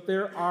week, but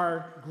there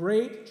are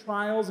great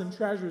trials and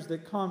treasures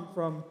that come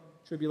from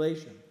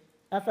tribulation.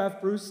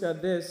 F.F. Bruce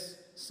said this,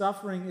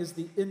 suffering is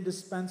the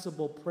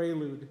indispensable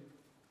prelude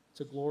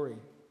to glory.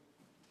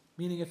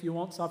 Meaning if you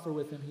won't suffer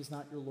with him, he's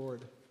not your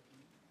Lord.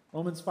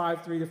 Romans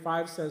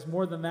 5:3-5 says,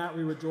 more than that,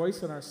 we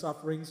rejoice in our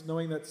sufferings,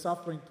 knowing that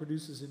suffering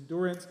produces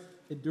endurance,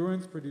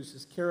 endurance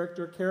produces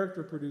character,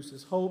 character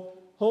produces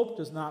hope, hope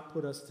does not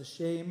put us to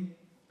shame,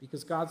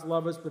 because God's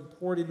love has been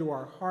poured into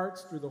our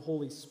hearts through the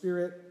Holy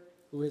Spirit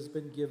who has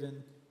been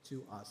given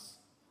to us.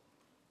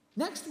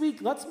 Next week,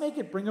 let's make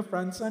it Bring a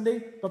Friend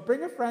Sunday, but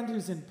bring a friend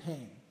who's in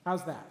pain.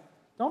 How's that?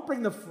 Don't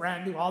bring the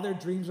friend who all their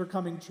dreams are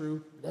coming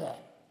true. Blech.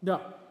 No,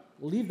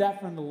 leave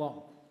that friend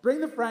alone. Bring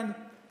the friend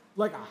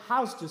like a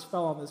house just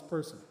fell on this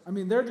person. I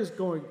mean, they're just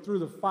going through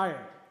the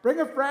fire. Bring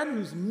a friend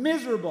who's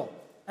miserable,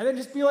 and then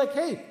just be like,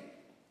 hey,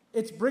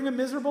 it's Bring a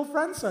Miserable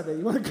Friend Sunday.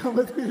 You want to come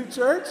with me to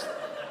church?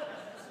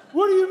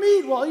 What do you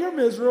mean? Well, you're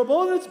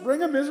miserable, and it's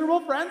Bring a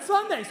Miserable Friend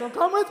Sunday, so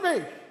come with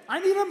me. I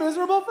need a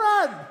miserable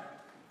friend.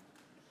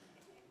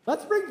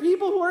 Let's bring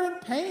people who are in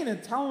pain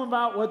and tell them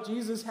about what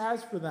Jesus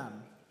has for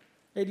them.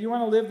 Hey, do you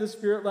want to live the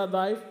Spirit-led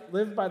life?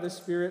 Live by the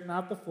Spirit,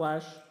 not the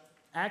flesh.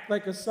 Act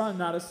like a son,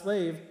 not a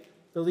slave.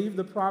 Believe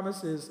the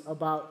promises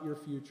about your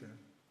future.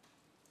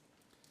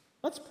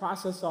 Let's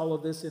process all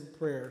of this in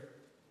prayer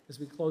as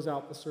we close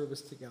out the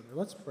service together.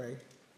 Let's pray.